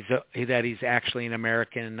 that he's actually an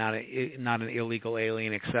American and not an illegal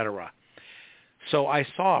alien, etc. So I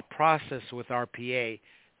saw a process with RPA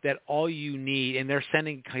that all you need, and they're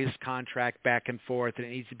sending his contract back and forth, and it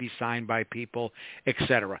needs to be signed by people,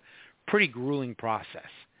 etc. Pretty grueling process.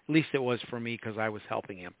 At least it was for me because I was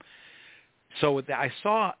helping him. So I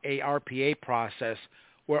saw a RPA process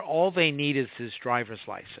where all they need is his driver's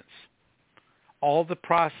license. All the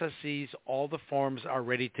processes, all the forms are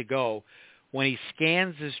ready to go. When he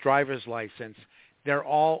scans his driver's license, they're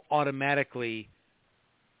all automatically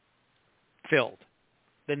filled.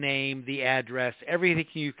 The name, the address, everything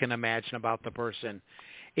you can imagine about the person.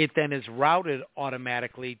 It then is routed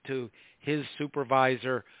automatically to his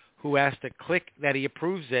supervisor, who has to click that he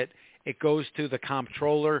approves it. It goes to the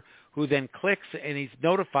comptroller, who then clicks, and he's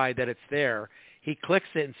notified that it's there. He clicks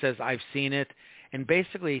it and says, I've seen it. And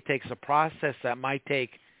basically he takes a process that might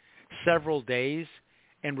take several days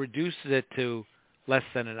and reduces it to less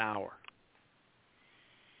than an hour.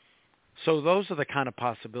 So those are the kind of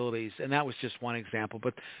possibilities, and that was just one example,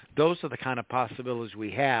 but those are the kind of possibilities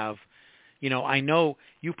we have. I know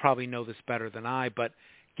you probably know this better than I, but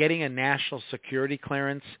getting a national security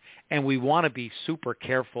clearance, and we want to be super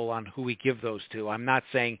careful on who we give those to. I'm not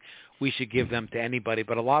saying we should give them to anybody,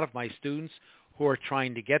 but a lot of my students who are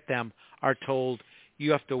trying to get them are told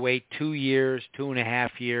you have to wait 2 years, 2.5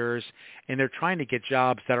 years, and they're trying to get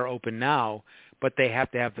jobs that are open now, but they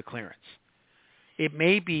have to have the clearance. It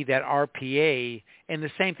may be that RPA, and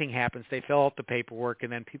the same thing happens. They fill out the paperwork,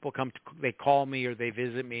 and then people they call me or they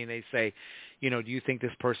visit me, and they say, do you think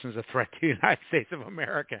this person's a threat to the United States of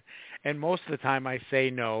America? And most of the time I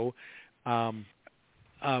say no. But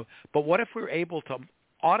what if we're able to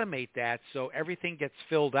automate that so everything gets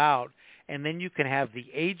filled out, and then you can have the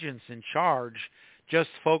agents in charge just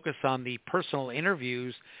focus on the personal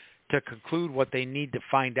interviews to conclude what they need to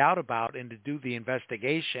find out about and to do the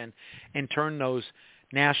investigation and turn those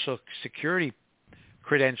national security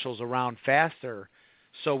credentials around faster,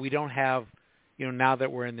 so we don't have, now that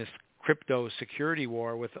we're in this crypto security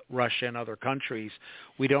war with Russia and other countries,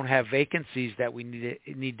 we don't have vacancies that we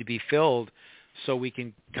need to be filled, so we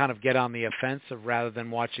can kind of get on the offensive rather than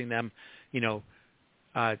watching them,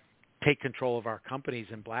 take control of our companies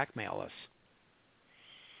and blackmail us.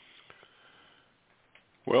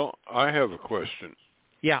 Well, I have a question.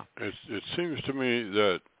 Yeah. It seems to me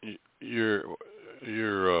that you're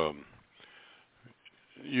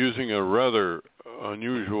using a rather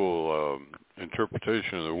unusual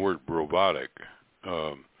interpretation of the word robotic.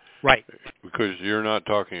 Right. Because you're not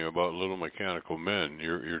talking about little mechanical men.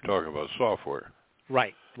 You're talking about software.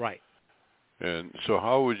 Right. And so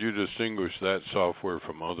how would you distinguish that software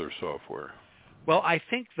from other software? Well, I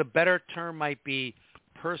think the better term might be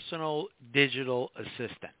personal digital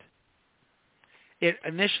assistant. It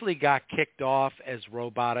initially got kicked off as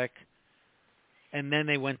robotic, and then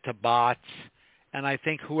they went to bots, and I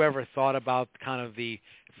think whoever thought about kind of the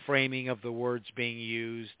framing of the words being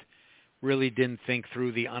used really didn't think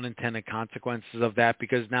through the unintended consequences of that,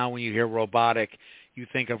 because now when you hear robotic, you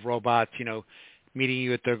think of robots, meeting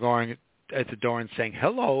you at the door and saying,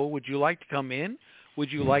 hello, would you like to come in?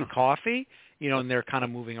 Would you like coffee? And they're kind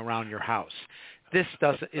of moving around your house. This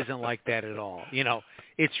isn't like that at all.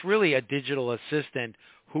 It's really a digital assistant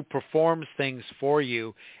who performs things for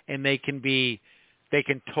you, and they can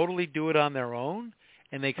totally do it on their own,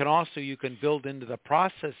 and they can also, you can build into the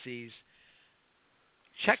processes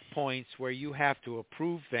checkpoints where you have to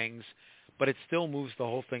approve things, but it still moves the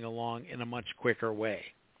whole thing along in a much quicker way.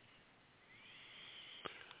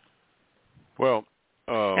 Well,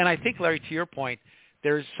 and I think, Larry, to your point,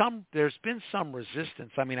 there's been some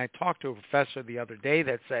resistance. I mean, I talked to a professor the other day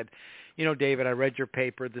that said, you know, David, I read your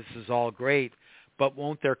paper. This is all great, but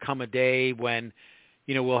won't there come a day when,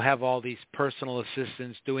 you know, we'll have all these personal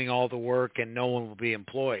assistants doing all the work and no one will be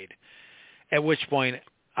employed? At which point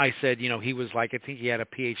I said, you know, he was like, I think he had a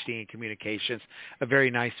PhD in communications, a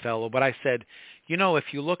very nice fellow. But I said, you know, if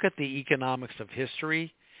you look at the economics of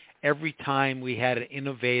history, every time we had an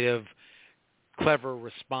innovative, clever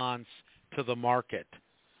response to the market,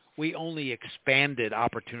 we only expanded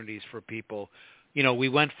opportunities for people. You know, we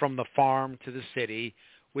went from the farm to the city.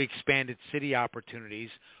 We expanded city opportunities.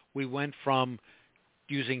 We went from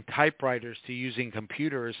using typewriters to using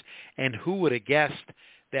computers. And who would have guessed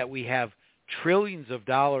that we have trillions of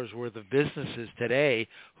dollars worth of businesses today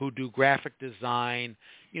who do graphic design?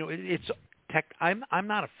 You know, it's tech. I'm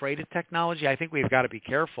not afraid of technology. I think we've got to be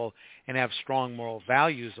careful and have strong moral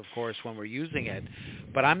values, of course, when we're using it.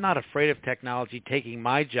 But I'm not afraid of technology taking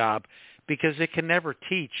my job, because it can never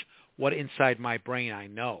teach what inside my brain I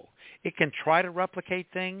know. It can try to replicate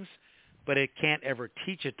things, but it can't ever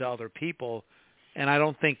teach it to other people. And I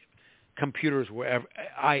don't think computers will ever,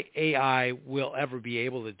 AI will ever be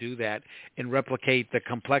able to do that and replicate the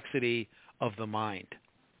complexity of the mind.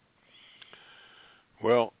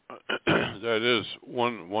 Well, that is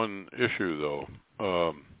one issue, though.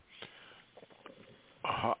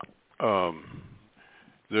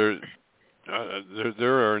 There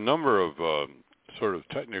are a number of sort of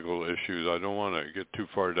technical issues. I don't want to get too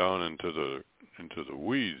far down into the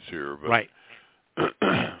weeds here, but right.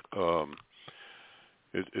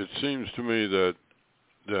 It seems to me that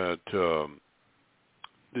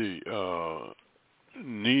the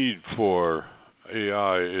need for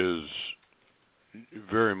AI is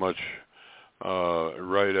very much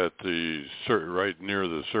right near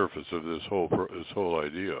the surface of this whole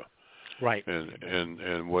idea. Right.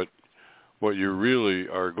 And what you really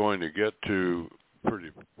are going to get to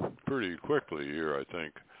pretty quickly here, I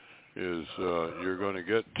think, is you're going to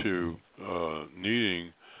get to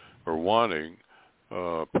needing or wanting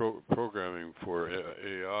programming for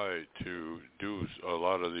AI to do a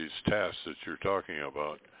lot of these tasks that you're talking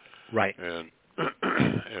about. Right. And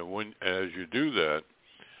as you do that,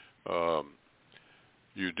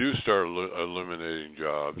 you do start eliminating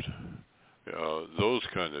jobs, those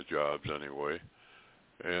kind of jobs anyway.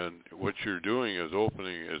 And what you're doing is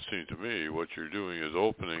opening, it seems to me,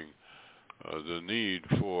 the need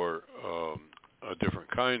for a different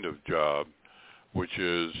kind of job, which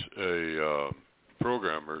is a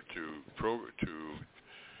programmer to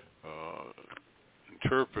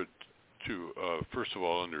interpret, to first of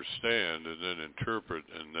all understand, and then interpret,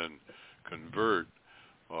 and then convert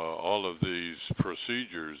all of these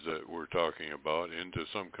procedures that we're talking about into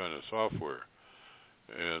some kind of software.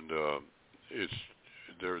 And of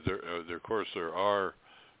course there are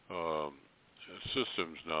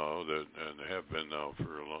systems now that, and have been now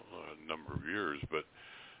for a number of years, but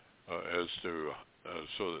as to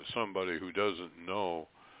so that somebody who doesn't know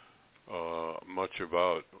much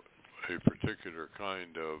about a particular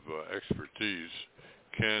kind of expertise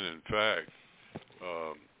can, in fact,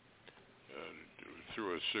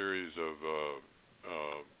 through a series of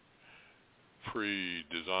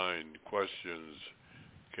pre-designed questions,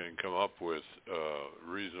 can come up with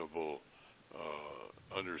reasonable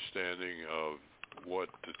understanding of what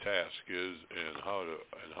the task is and how to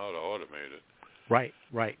automate it. Right.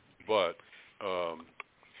 Right. But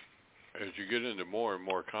as you get into more and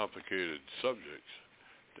more complicated subjects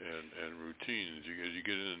and routines, as you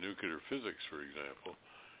get into nuclear physics, for example,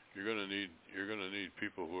 you're going to need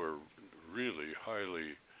people who are really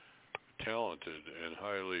highly talented and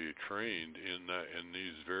highly trained in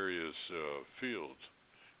these various fields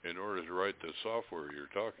in order to write the software you're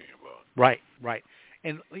talking about. Right. Right.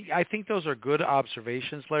 And I think those are good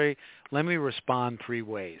observations, Larry. Let me respond three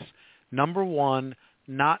ways. Number one,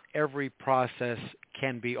 not every process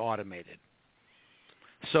can be automated.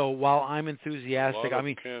 So while I'm enthusiastic,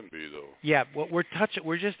 can be, though. Yeah,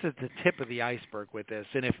 we're just at the tip of the iceberg with this.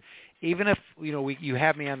 And even if you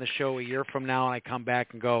have me on the show a year from now and I come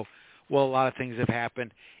back and go, well, a lot of things have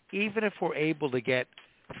happened. Even if we're able to get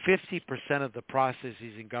 50% of the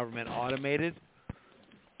processes in government automated,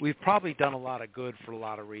 we've probably done a lot of good for a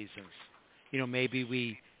lot of reasons. Maybe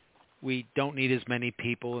we don't need as many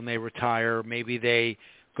people and they retire. Maybe they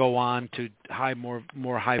go on to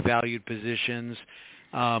more high-valued positions.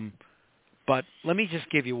 But let me just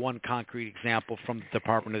give you one concrete example from the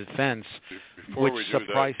Department of Defense, Before which we do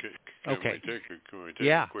surprised. Can we take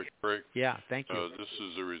a quick break? Yeah, thank you. This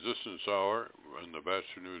is the Resistance Hour on the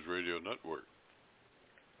Bachelor News Radio Network.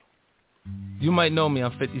 You might know me,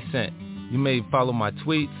 I'm 50 Cent. You may follow my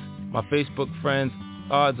tweets, my Facebook friends.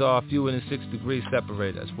 Odds are fewer than 6 degrees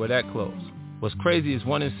separate us. We're that close. What's crazy is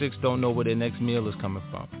 1 in 6 don't know where their next meal is coming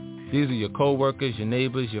from. These are your co-workers, your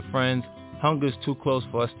neighbors, your friends. Hunger's too close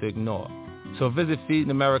for us to ignore. So visit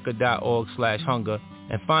feedingamerica.org/hunger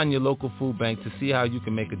and find your local food bank to see how you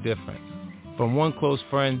can make a difference. From one close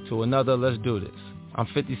friend to another, let's do this. I'm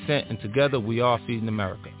 50 Cent, and together we are Feeding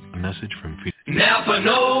America. A message from Napa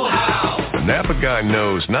know-how. The Napa guy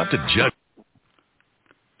knows not to judge.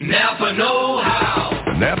 Napa know-how.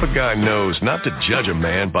 The Napa guy knows not to judge a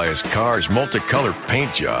man by his car's multicolored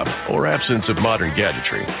paint job or absence of modern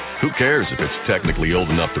gadgetry. Who cares if it's technically old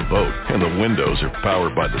enough to vote and the windows are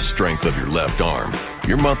powered by the strength of your left arm?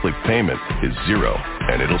 Your monthly payment is zero,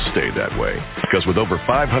 and it'll stay that way. Because with over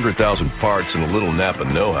 500,000 parts and a little Napa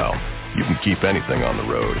know-how, you can keep anything on the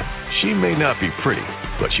road. She may not be pretty,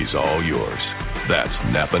 but she's all yours. That's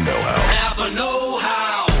Napa know-how. Napa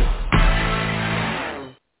know-how.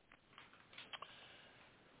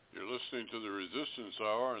 You're listening to the Resistance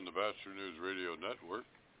Hour on the Bachelor News Radio Network,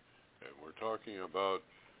 and we're talking about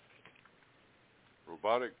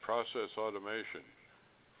robotic process automation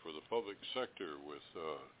for the public sector with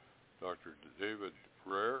Dr. David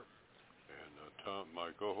Rare and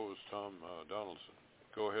my co-host Tom Donelson.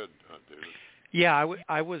 Go ahead, David. Yeah,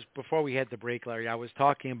 I was before we had the break, Larry. I was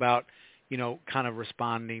talking about, kind of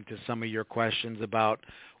responding to some of your questions about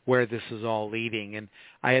where this is all leading, and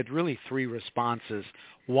I had really 3 responses.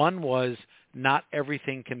 One was not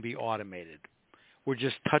everything can be automated. We're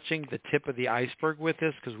just touching the tip of the iceberg with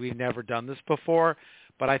this because we've never done this before.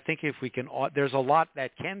 But I think if we can, there's a lot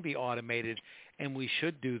that can be automated, and we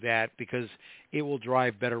should do that because it will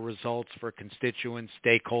drive better results for constituents,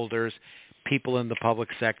 stakeholders, people in the public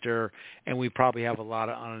sector, and we probably have a lot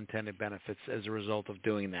of unintended benefits as a result of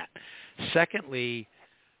doing that. Secondly,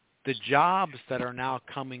 the jobs that are now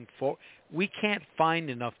coming forward, we can't find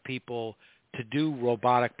enough people to do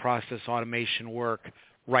robotic process automation work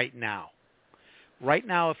right now. Right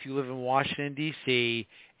now, if you live in Washington, D.C.,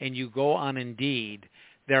 and you go on Indeed,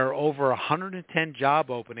 there are over 110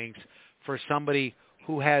 job openings for somebody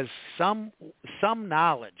who has some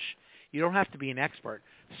knowledge. You don't have to be an expert.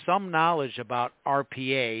 Some knowledge about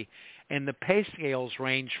RPA, and the pay scales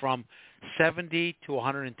range from $70,000 to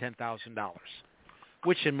 $110,000,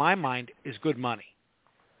 which in my mind is good money.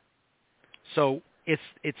 So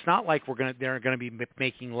it's not like they're going to be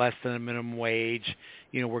making less than a minimum wage.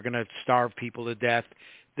 We're going to starve people to death.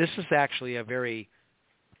 This is actually a very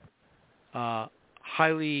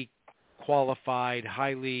highly qualified,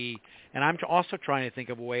 and I'm also trying to think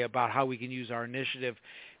of a way about how we can use our initiative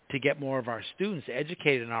to get more of our students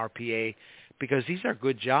educated in RPA, because these are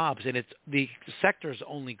good jobs, and the sector is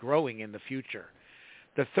only growing in the future.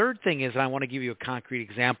 The third thing is, and I want to give you a concrete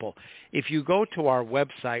example. If you go to our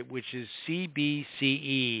website, which is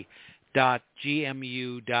cbce.gmu.edu,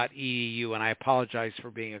 and I apologize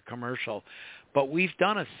for being a commercial, but we've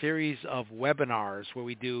done a series of webinars where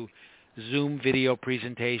we do Zoom video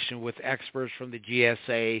presentation with experts from the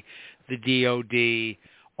GSA, the DOD,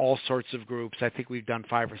 all sorts of groups. I think we've done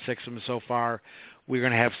 5 or 6 of them so far. We're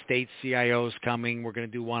going to have state CIOs coming. We're going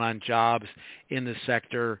to do one on jobs in the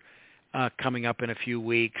sector coming up in a few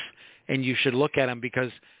weeks. And you should look at them,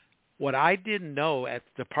 because what I didn't know at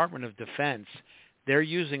the Department of Defense, they're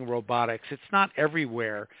using robotics. It's not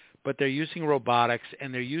everywhere, but they're using robotics,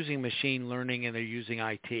 and they're using machine learning, and they're using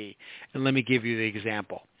IT. And let me give you the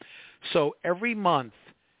example. So every month,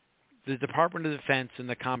 the Department of Defense and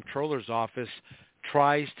the Comptroller's Office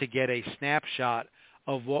tries to get a snapshot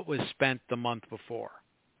of what was spent the month before.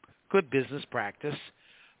 Good business practice.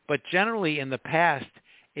 But generally in the past,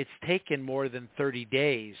 it's taken more than 30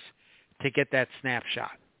 days to get that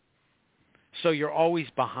snapshot. So you're always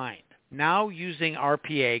behind. Now using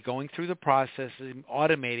RPA, going through the process and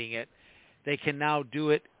automating it, they can now do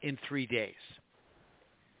it in 3 days.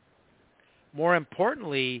 More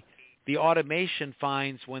importantly, the automation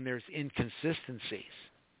finds when there's inconsistencies.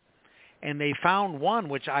 And they found one,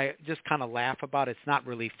 which I just kind of laugh about. It's not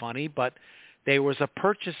really funny, but there was a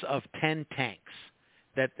purchase of 10 tanks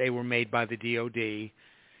that they were made by the DOD,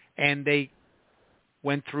 and they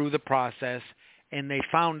went through the process, and they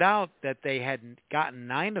found out that they had gotten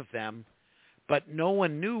 9 of them, but no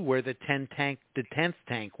one knew where the 10th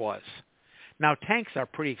tank was. Now, tanks are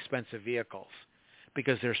pretty expensive vehicles.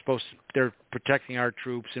 because they're protecting our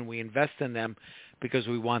troops, and we invest in them because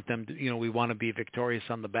we want them to, we want to be victorious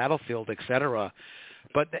on the battlefield, etc.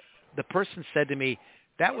 But the person said to me,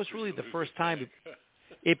 that was really the first time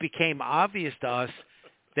it became obvious to us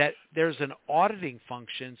that there's an auditing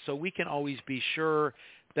function, so we can always be sure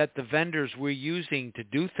that the vendors we're using to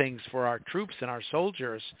do things for our troops and our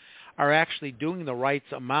soldiers are actually doing the right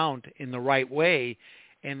amount in the right way,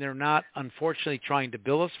 and they're not, unfortunately, trying to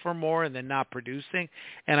bill us for more and then not producing.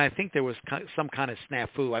 And I think there was some kind of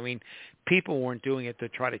snafu. I mean, people weren't doing it to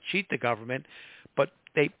try to cheat the government, but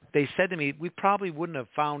they said to me, we probably wouldn't have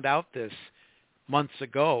found out this months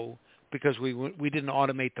ago because we didn't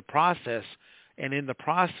automate the process, and in the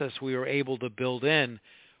process we were able to build in,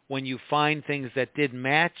 when you find things that didn't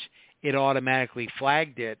match, it automatically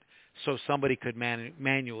flagged it so somebody could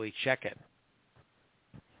manually check it.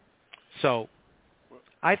 So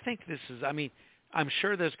I think this is, I'm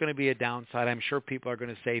sure there's going to be a downside. I'm sure people are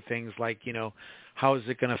going to say things like, how is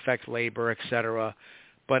it going to affect labor, et cetera.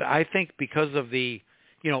 But I think because of the,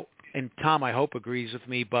 and Tom, I hope, agrees with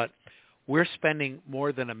me, but we're spending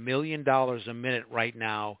more than $1 million a minute right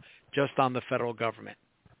now just on the federal government.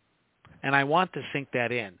 And I want to sink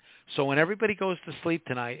that in. So when everybody goes to sleep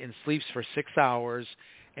tonight and sleeps for 6 hours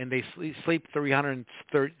and they sleep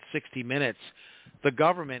 360 minutes, the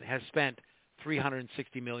government has spent $360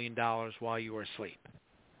 million while you are asleep.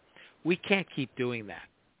 We can't keep doing that.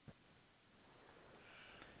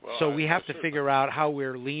 Well, so we have to figure out how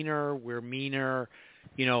we're leaner, we're meaner,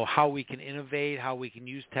 how we can innovate, how we can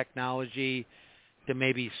use technology to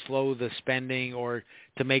maybe slow the spending or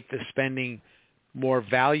to make the spending more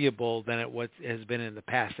valuable than it has been in the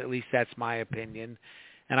past. At least that's my opinion.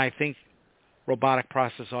 And I think robotic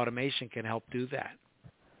process automation can help do that.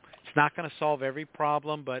 It's not going to solve every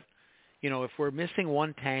problem, but, if we're missing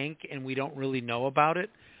one tank and we don't really know about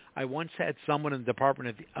it, I once had someone in the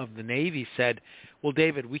Department of the Navy said, well,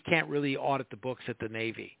 David, we can't really audit the books at the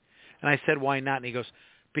Navy. And I said, why not? And he goes,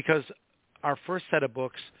 because our first set of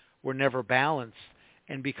books were never balanced,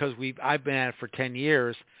 and because I've been at it for 10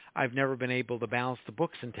 years, I've never been able to balance the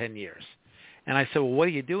books in 10 years. And I said, well, what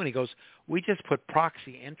do you do? And he goes, we just put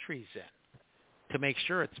proxy entries in to make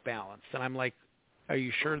sure it's balanced. And I'm like, are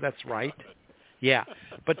you sure that's right? Yeah.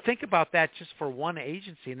 But think about that just for one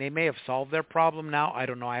agency, and they may have solved their problem now. I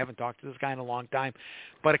don't know. I haven't talked to this guy in a long time.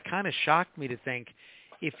 But it kind of shocked me to think,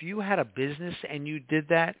 if you had a business and you did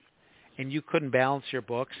that and you couldn't balance your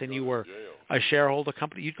books and you were a shareholder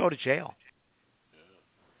company, you'd go to jail.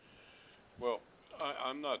 Yeah. Well,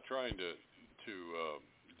 I'm not trying to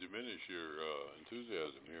diminish your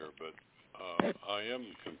enthusiasm here, but I am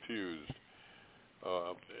confused.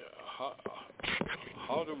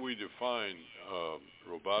 How do we define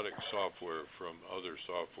robotic software from other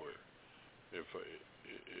software? If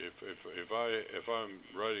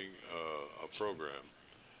I'm writing a program,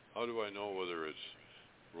 how do I know whether it's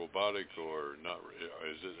robotic or not?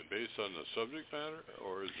 Is it based on the subject matter,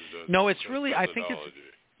 or is it no? It's really, I think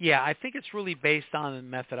it's really based on the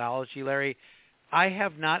methodology, Larry. I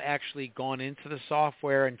have not actually gone into the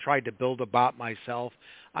software and tried to build a bot myself.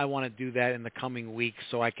 I want to do that in the coming weeks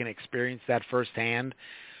so I can experience that firsthand.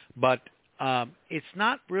 But it's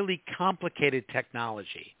not really complicated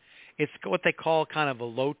technology. It's what they call kind of a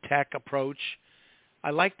low-tech approach. I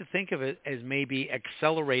like to think of it as maybe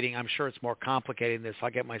accelerating. I'm sure it's more complicated than this. I'll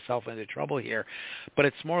get myself into trouble here. But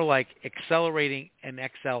it's more like accelerating an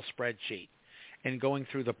Excel spreadsheet and going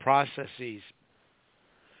through the processes.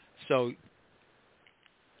 So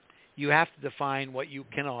you have to define what you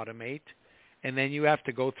can automate, and then you have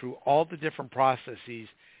to go through all the different processes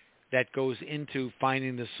that goes into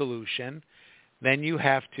finding the solution. Then you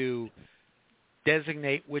have to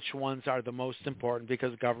designate which ones are the most important,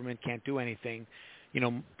 because government can't do anything.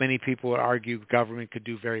 Many people would argue government could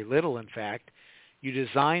do very little, in fact. You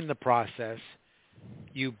design the process.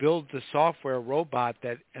 You build the software robot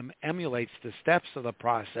that emulates the steps of the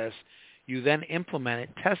process. You then implement it,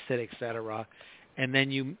 test it, etc., and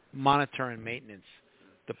then you monitor and maintenance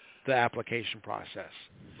the application process.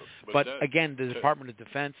 But again, the Department of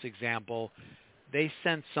Defense example, they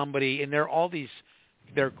sent somebody, and there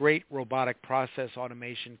are great robotic process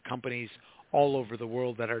automation companies all over the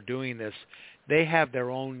world that are doing this. They have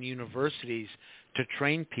their own universities to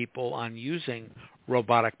train people on using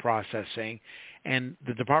robotic processing. And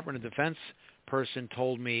the Department of Defense person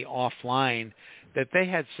told me offline that they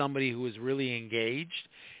had somebody who was really engaged,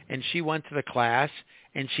 and she went to the class,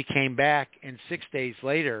 and she came back, and 6 days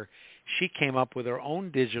later, she came up with her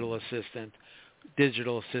own digital assistant,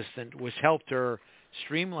 which helped her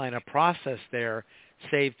streamline a process there,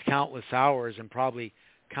 saved countless hours and probably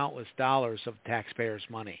countless dollars of taxpayers'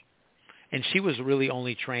 money. and she was really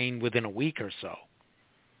only trained within a week or so.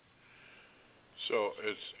 So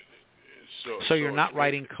So you're not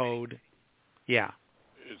writing code. Yeah.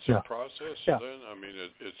 It's a process then? I mean,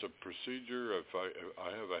 it's a procedure. If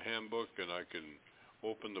I have a handbook and I can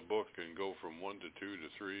open the book and go from 1 to 2 to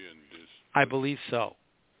 3 and just... I believe so.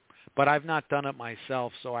 But I've not done it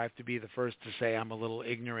myself, so I have to be the first to say I'm a little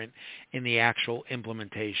ignorant in the actual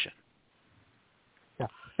implementation.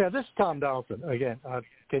 Yeah, this is Tom Donelson again.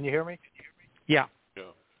 Can you hear me? Yeah. Yeah.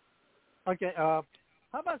 Okay. How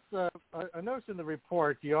about I noticed in the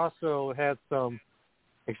report you also had some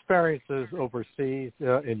experiences overseas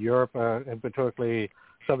in Europe, and particularly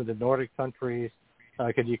some of the Nordic countries.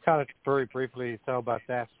 Can you kind of very briefly tell about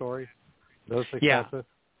that story? Those successes?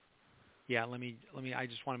 Yeah, let me. I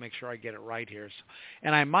just want to make sure I get it right here.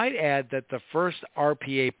 And I might add that the first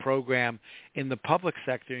RPA program in the public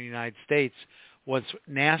sector in the United States was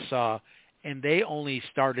NASA, and they only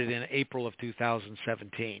started in April of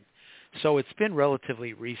 2017. So it's been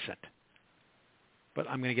relatively recent. But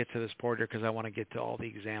I'm going to get to this part here because I want to get to all the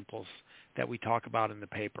examples that we talk about in the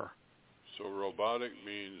paper. So robotic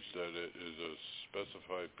means that it is a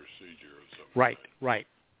specified procedure of some Right, kind. right.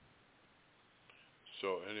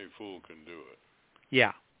 So any fool can do it.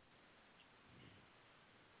 Yeah.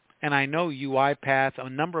 And I know UiPath, a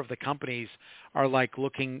number of the companies are like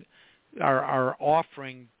are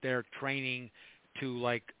offering their training to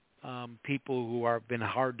like people who have been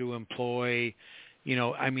hard to employ. You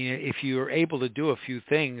know, I mean, if you're able to do a few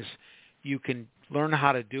things, you can learn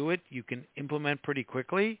how to do it. You can implement pretty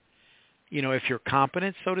quickly, you know, if you're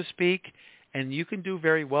competent, so to speak, and you can do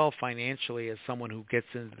very well financially as someone who gets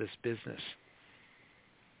into this business.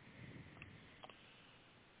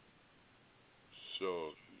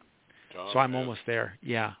 So I'm almost there.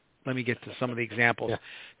 Yeah. Let me get to some of the examples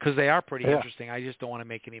because they are pretty interesting. I just don't want to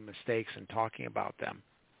make any mistakes in talking about them.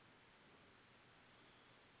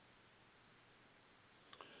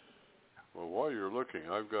 Well, while you're looking,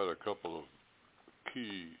 I've got a couple of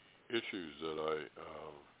key issues that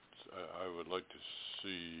I would like to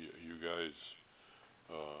see you guys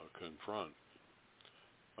confront.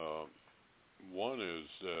 One is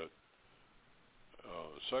that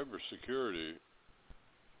cybersecurity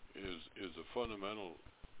is a fundamental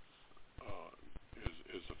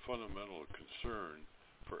is a fundamental concern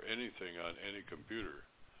for anything on any computer,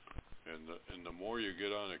 and the more you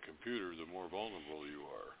get on a computer, the more vulnerable you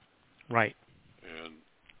are. Right. And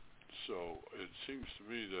so it seems to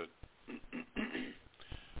me that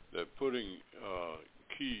that putting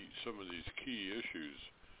some of these key issues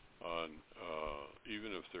on,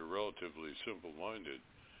 even if they're relatively simple-minded,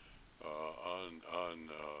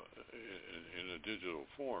 in a digital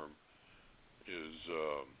form is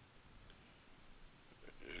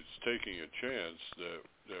taking a chance that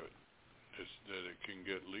it can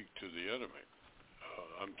get leaked to the enemy.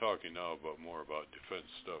 I'm talking now more about defense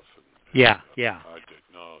stuff and high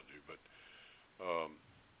technology, but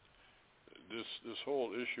this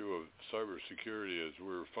whole issue of cybersecurity, as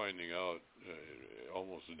we're finding out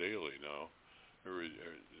almost daily now, the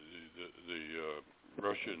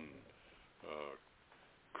Russian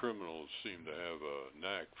criminals seem to have a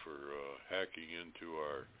knack for hacking into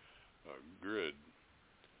our grid.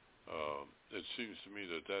 It seems to me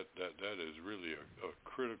that is really a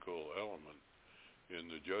critical element in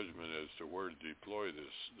the judgment as to where to deploy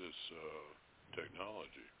this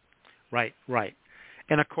technology. Right, right.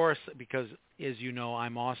 And of course, because as you know,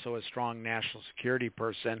 I'm also a strong national security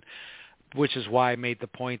person, which is why I made the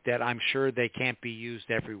point that I'm sure they can't be used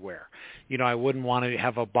everywhere. You know, I wouldn't want to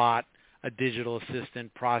have a bot, a digital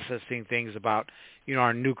assistant processing things about, you know,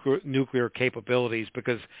 our nuclear capabilities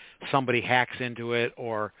because somebody hacks into it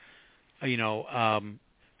or, you know,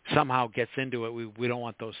 somehow gets into it. We don't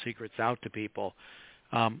want those secrets out to people.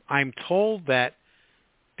 I'm told that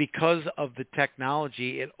because of the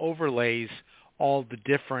technology, it overlays all the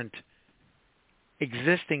different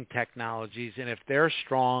existing technologies, and if they're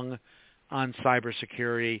strong on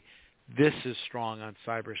cybersecurity, this is strong on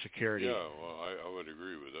cybersecurity. Yeah, well, I would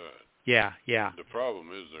agree with that. Yeah, yeah. The problem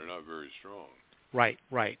is they're not very strong. Right,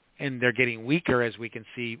 right. And they're getting weaker, as we can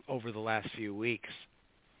see over the last few weeks.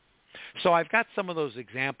 So I've got some of those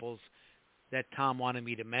examples that Tom wanted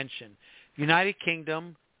me to mention. United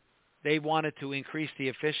Kingdom, they wanted to increase the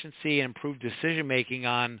efficiency and improve decision-making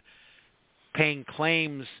on paying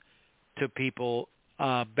claims to people,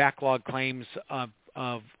 backlog claims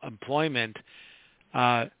of employment,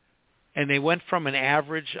 and they went from an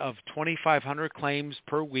average of 2,500 claims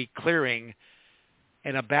per week clearing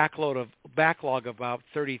and a backlog of about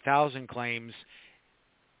 30,000 claims,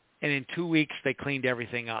 and in 2 weeks they cleaned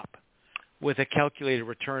everything up with a calculated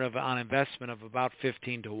return on investment of about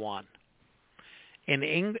 15 to 1.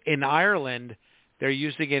 In Ireland, they're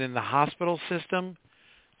using it in the hospital system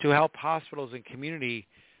to help hospitals and community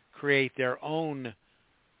create their own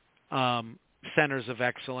centers of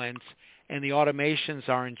excellence, and the automations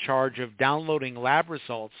are in charge of downloading lab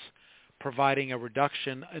results, providing a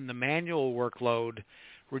reduction in the manual workload,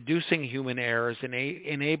 reducing human errors, and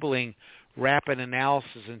enabling rapid analysis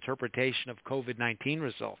and interpretation of COVID-19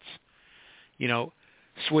 results.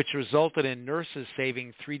 Which resulted in nurses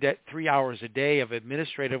saving 3 hours a day of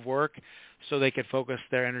administrative work so they could focus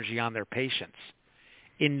their energy on their patients.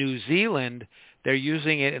 In New Zealand, they're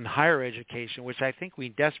using it in higher education, which I think we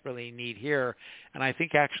desperately need here. And I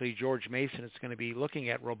think actually George Mason is going to be looking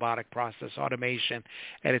at robotic process automation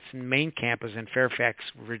at its main campus in Fairfax,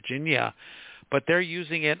 Virginia. But they're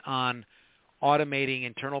using it on automating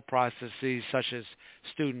internal processes such as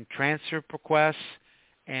student transfer requests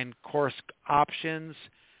and course options.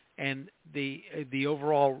 And the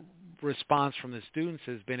overall response from the students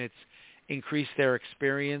has been it's increased their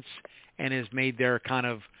experience and has made their kind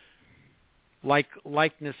of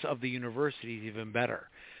likeness of the universities even better.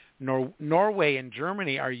 Norway and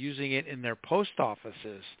Germany are using it in their post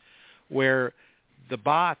offices, where the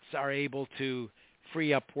bots are able to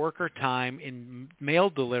free up worker time in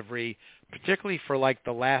mail delivery, particularly for like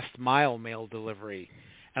the last mile mail delivery.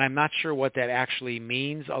 And I'm not sure what that actually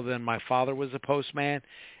means, other than my father was a postman,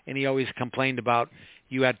 and he always complained about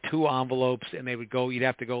you had 2 envelopes and you'd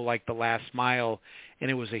have to go like the last mile, and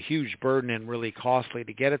it was a huge burden and really costly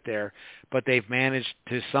to get it there. But they've managed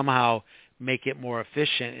to somehow make it more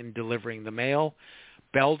efficient in delivering the mail.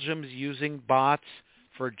 Belgium's using bots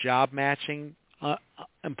for job matching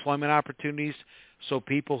employment opportunities, so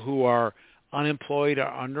people who are unemployed or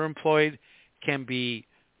underemployed can be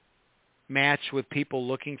matched with people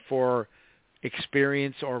looking for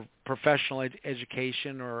experience or professional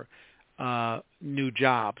education or new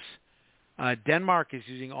jobs. Denmark is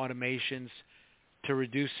using automations to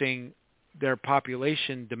reducing their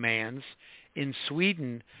population demands. In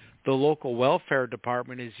Sweden, the local welfare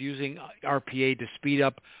department is using RPA to speed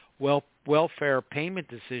up welfare payment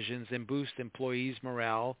decisions and boost employees'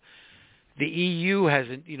 morale. The EU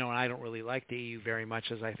hasn't, and I don't really like the EU very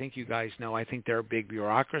much, as I think you guys know. I think they're a big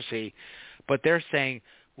bureaucracy. But they're saying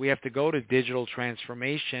we have to go to digital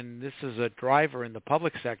transformation. This is a driver in the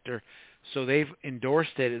public sector. So they've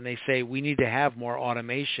endorsed it, and they say we need to have more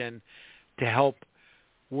automation to help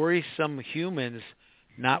worrisome humans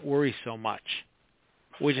not worry so much,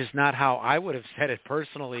 which is not how I would have said it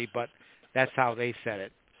personally, but that's how they said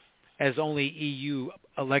it, as only EU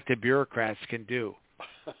elected bureaucrats can do.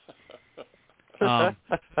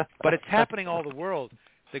 But it's happening all the world.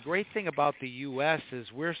 The great thing about the U.S. is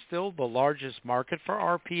we're still the largest market for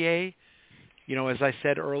RPA. As I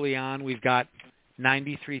said early on, we've got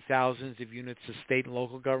 93,000 of units of state and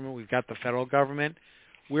local government. We've got the federal government.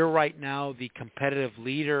 We're right now the competitive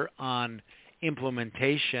leader on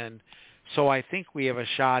implementation. So I think we have a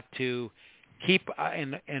shot to keep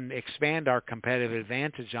and expand our competitive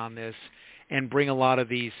advantage on this and bring a lot of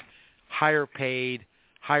these higher paid,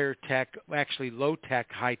 higher tech, actually low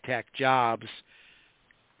tech, high tech jobs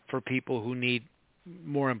for people who need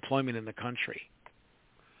more employment in the country.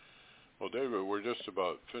 Well, David, we're just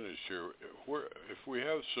about finished here. If we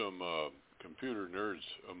have some computer nerds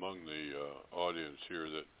among the audience here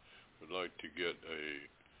that would like to get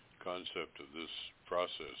a concept of this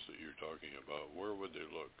process that you're talking about, where would they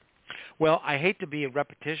look? Well, I hate to be a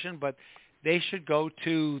repetition, but they should go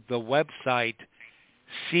to the website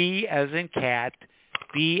C as in cat,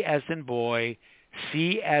 B as in boy,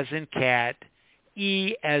 C as in cat,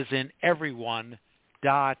 E as in everyone,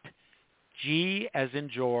 dot, G as in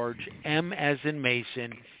George, M as in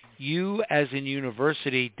Mason, U as in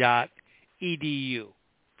university, dot, edu.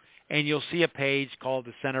 And you'll see a page called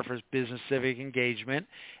the Center for Business Civic Engagement,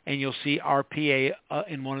 and you'll see RPA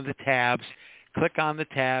in one of the tabs. Click on the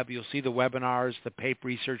tab. You'll see the webinars, the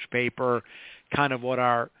research paper, kind of what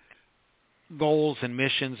our goals and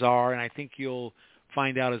missions are, and I think you'll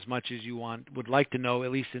find out as much as you would like to know,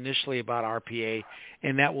 at least initially, about RPA,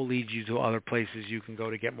 and that will lead you to other places you can go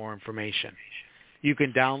to get more information. You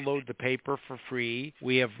can download the paper for free.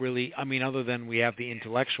 We have really, other than we have the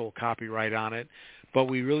intellectual copyright on it, but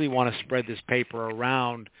we really want to spread this paper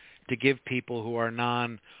around to give people who are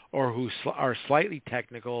who are slightly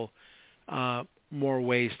technical more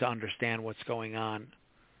ways to understand what's going on.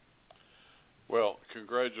 Well,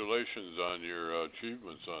 congratulations on your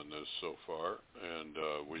achievements on this so far, and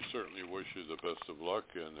we certainly wish you the best of luck,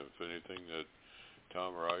 and if anything that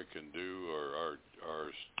Tom or I can do or our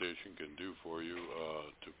station can do for you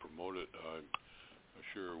to promote it, I'm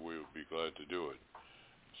sure we'll be glad to do it.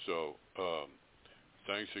 So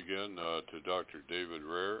thanks again to Dr. David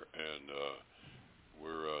Rare, and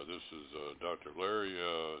this is Dr. Larry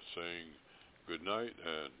saying good night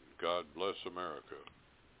and God bless America.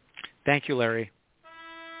 Thank you, Larry.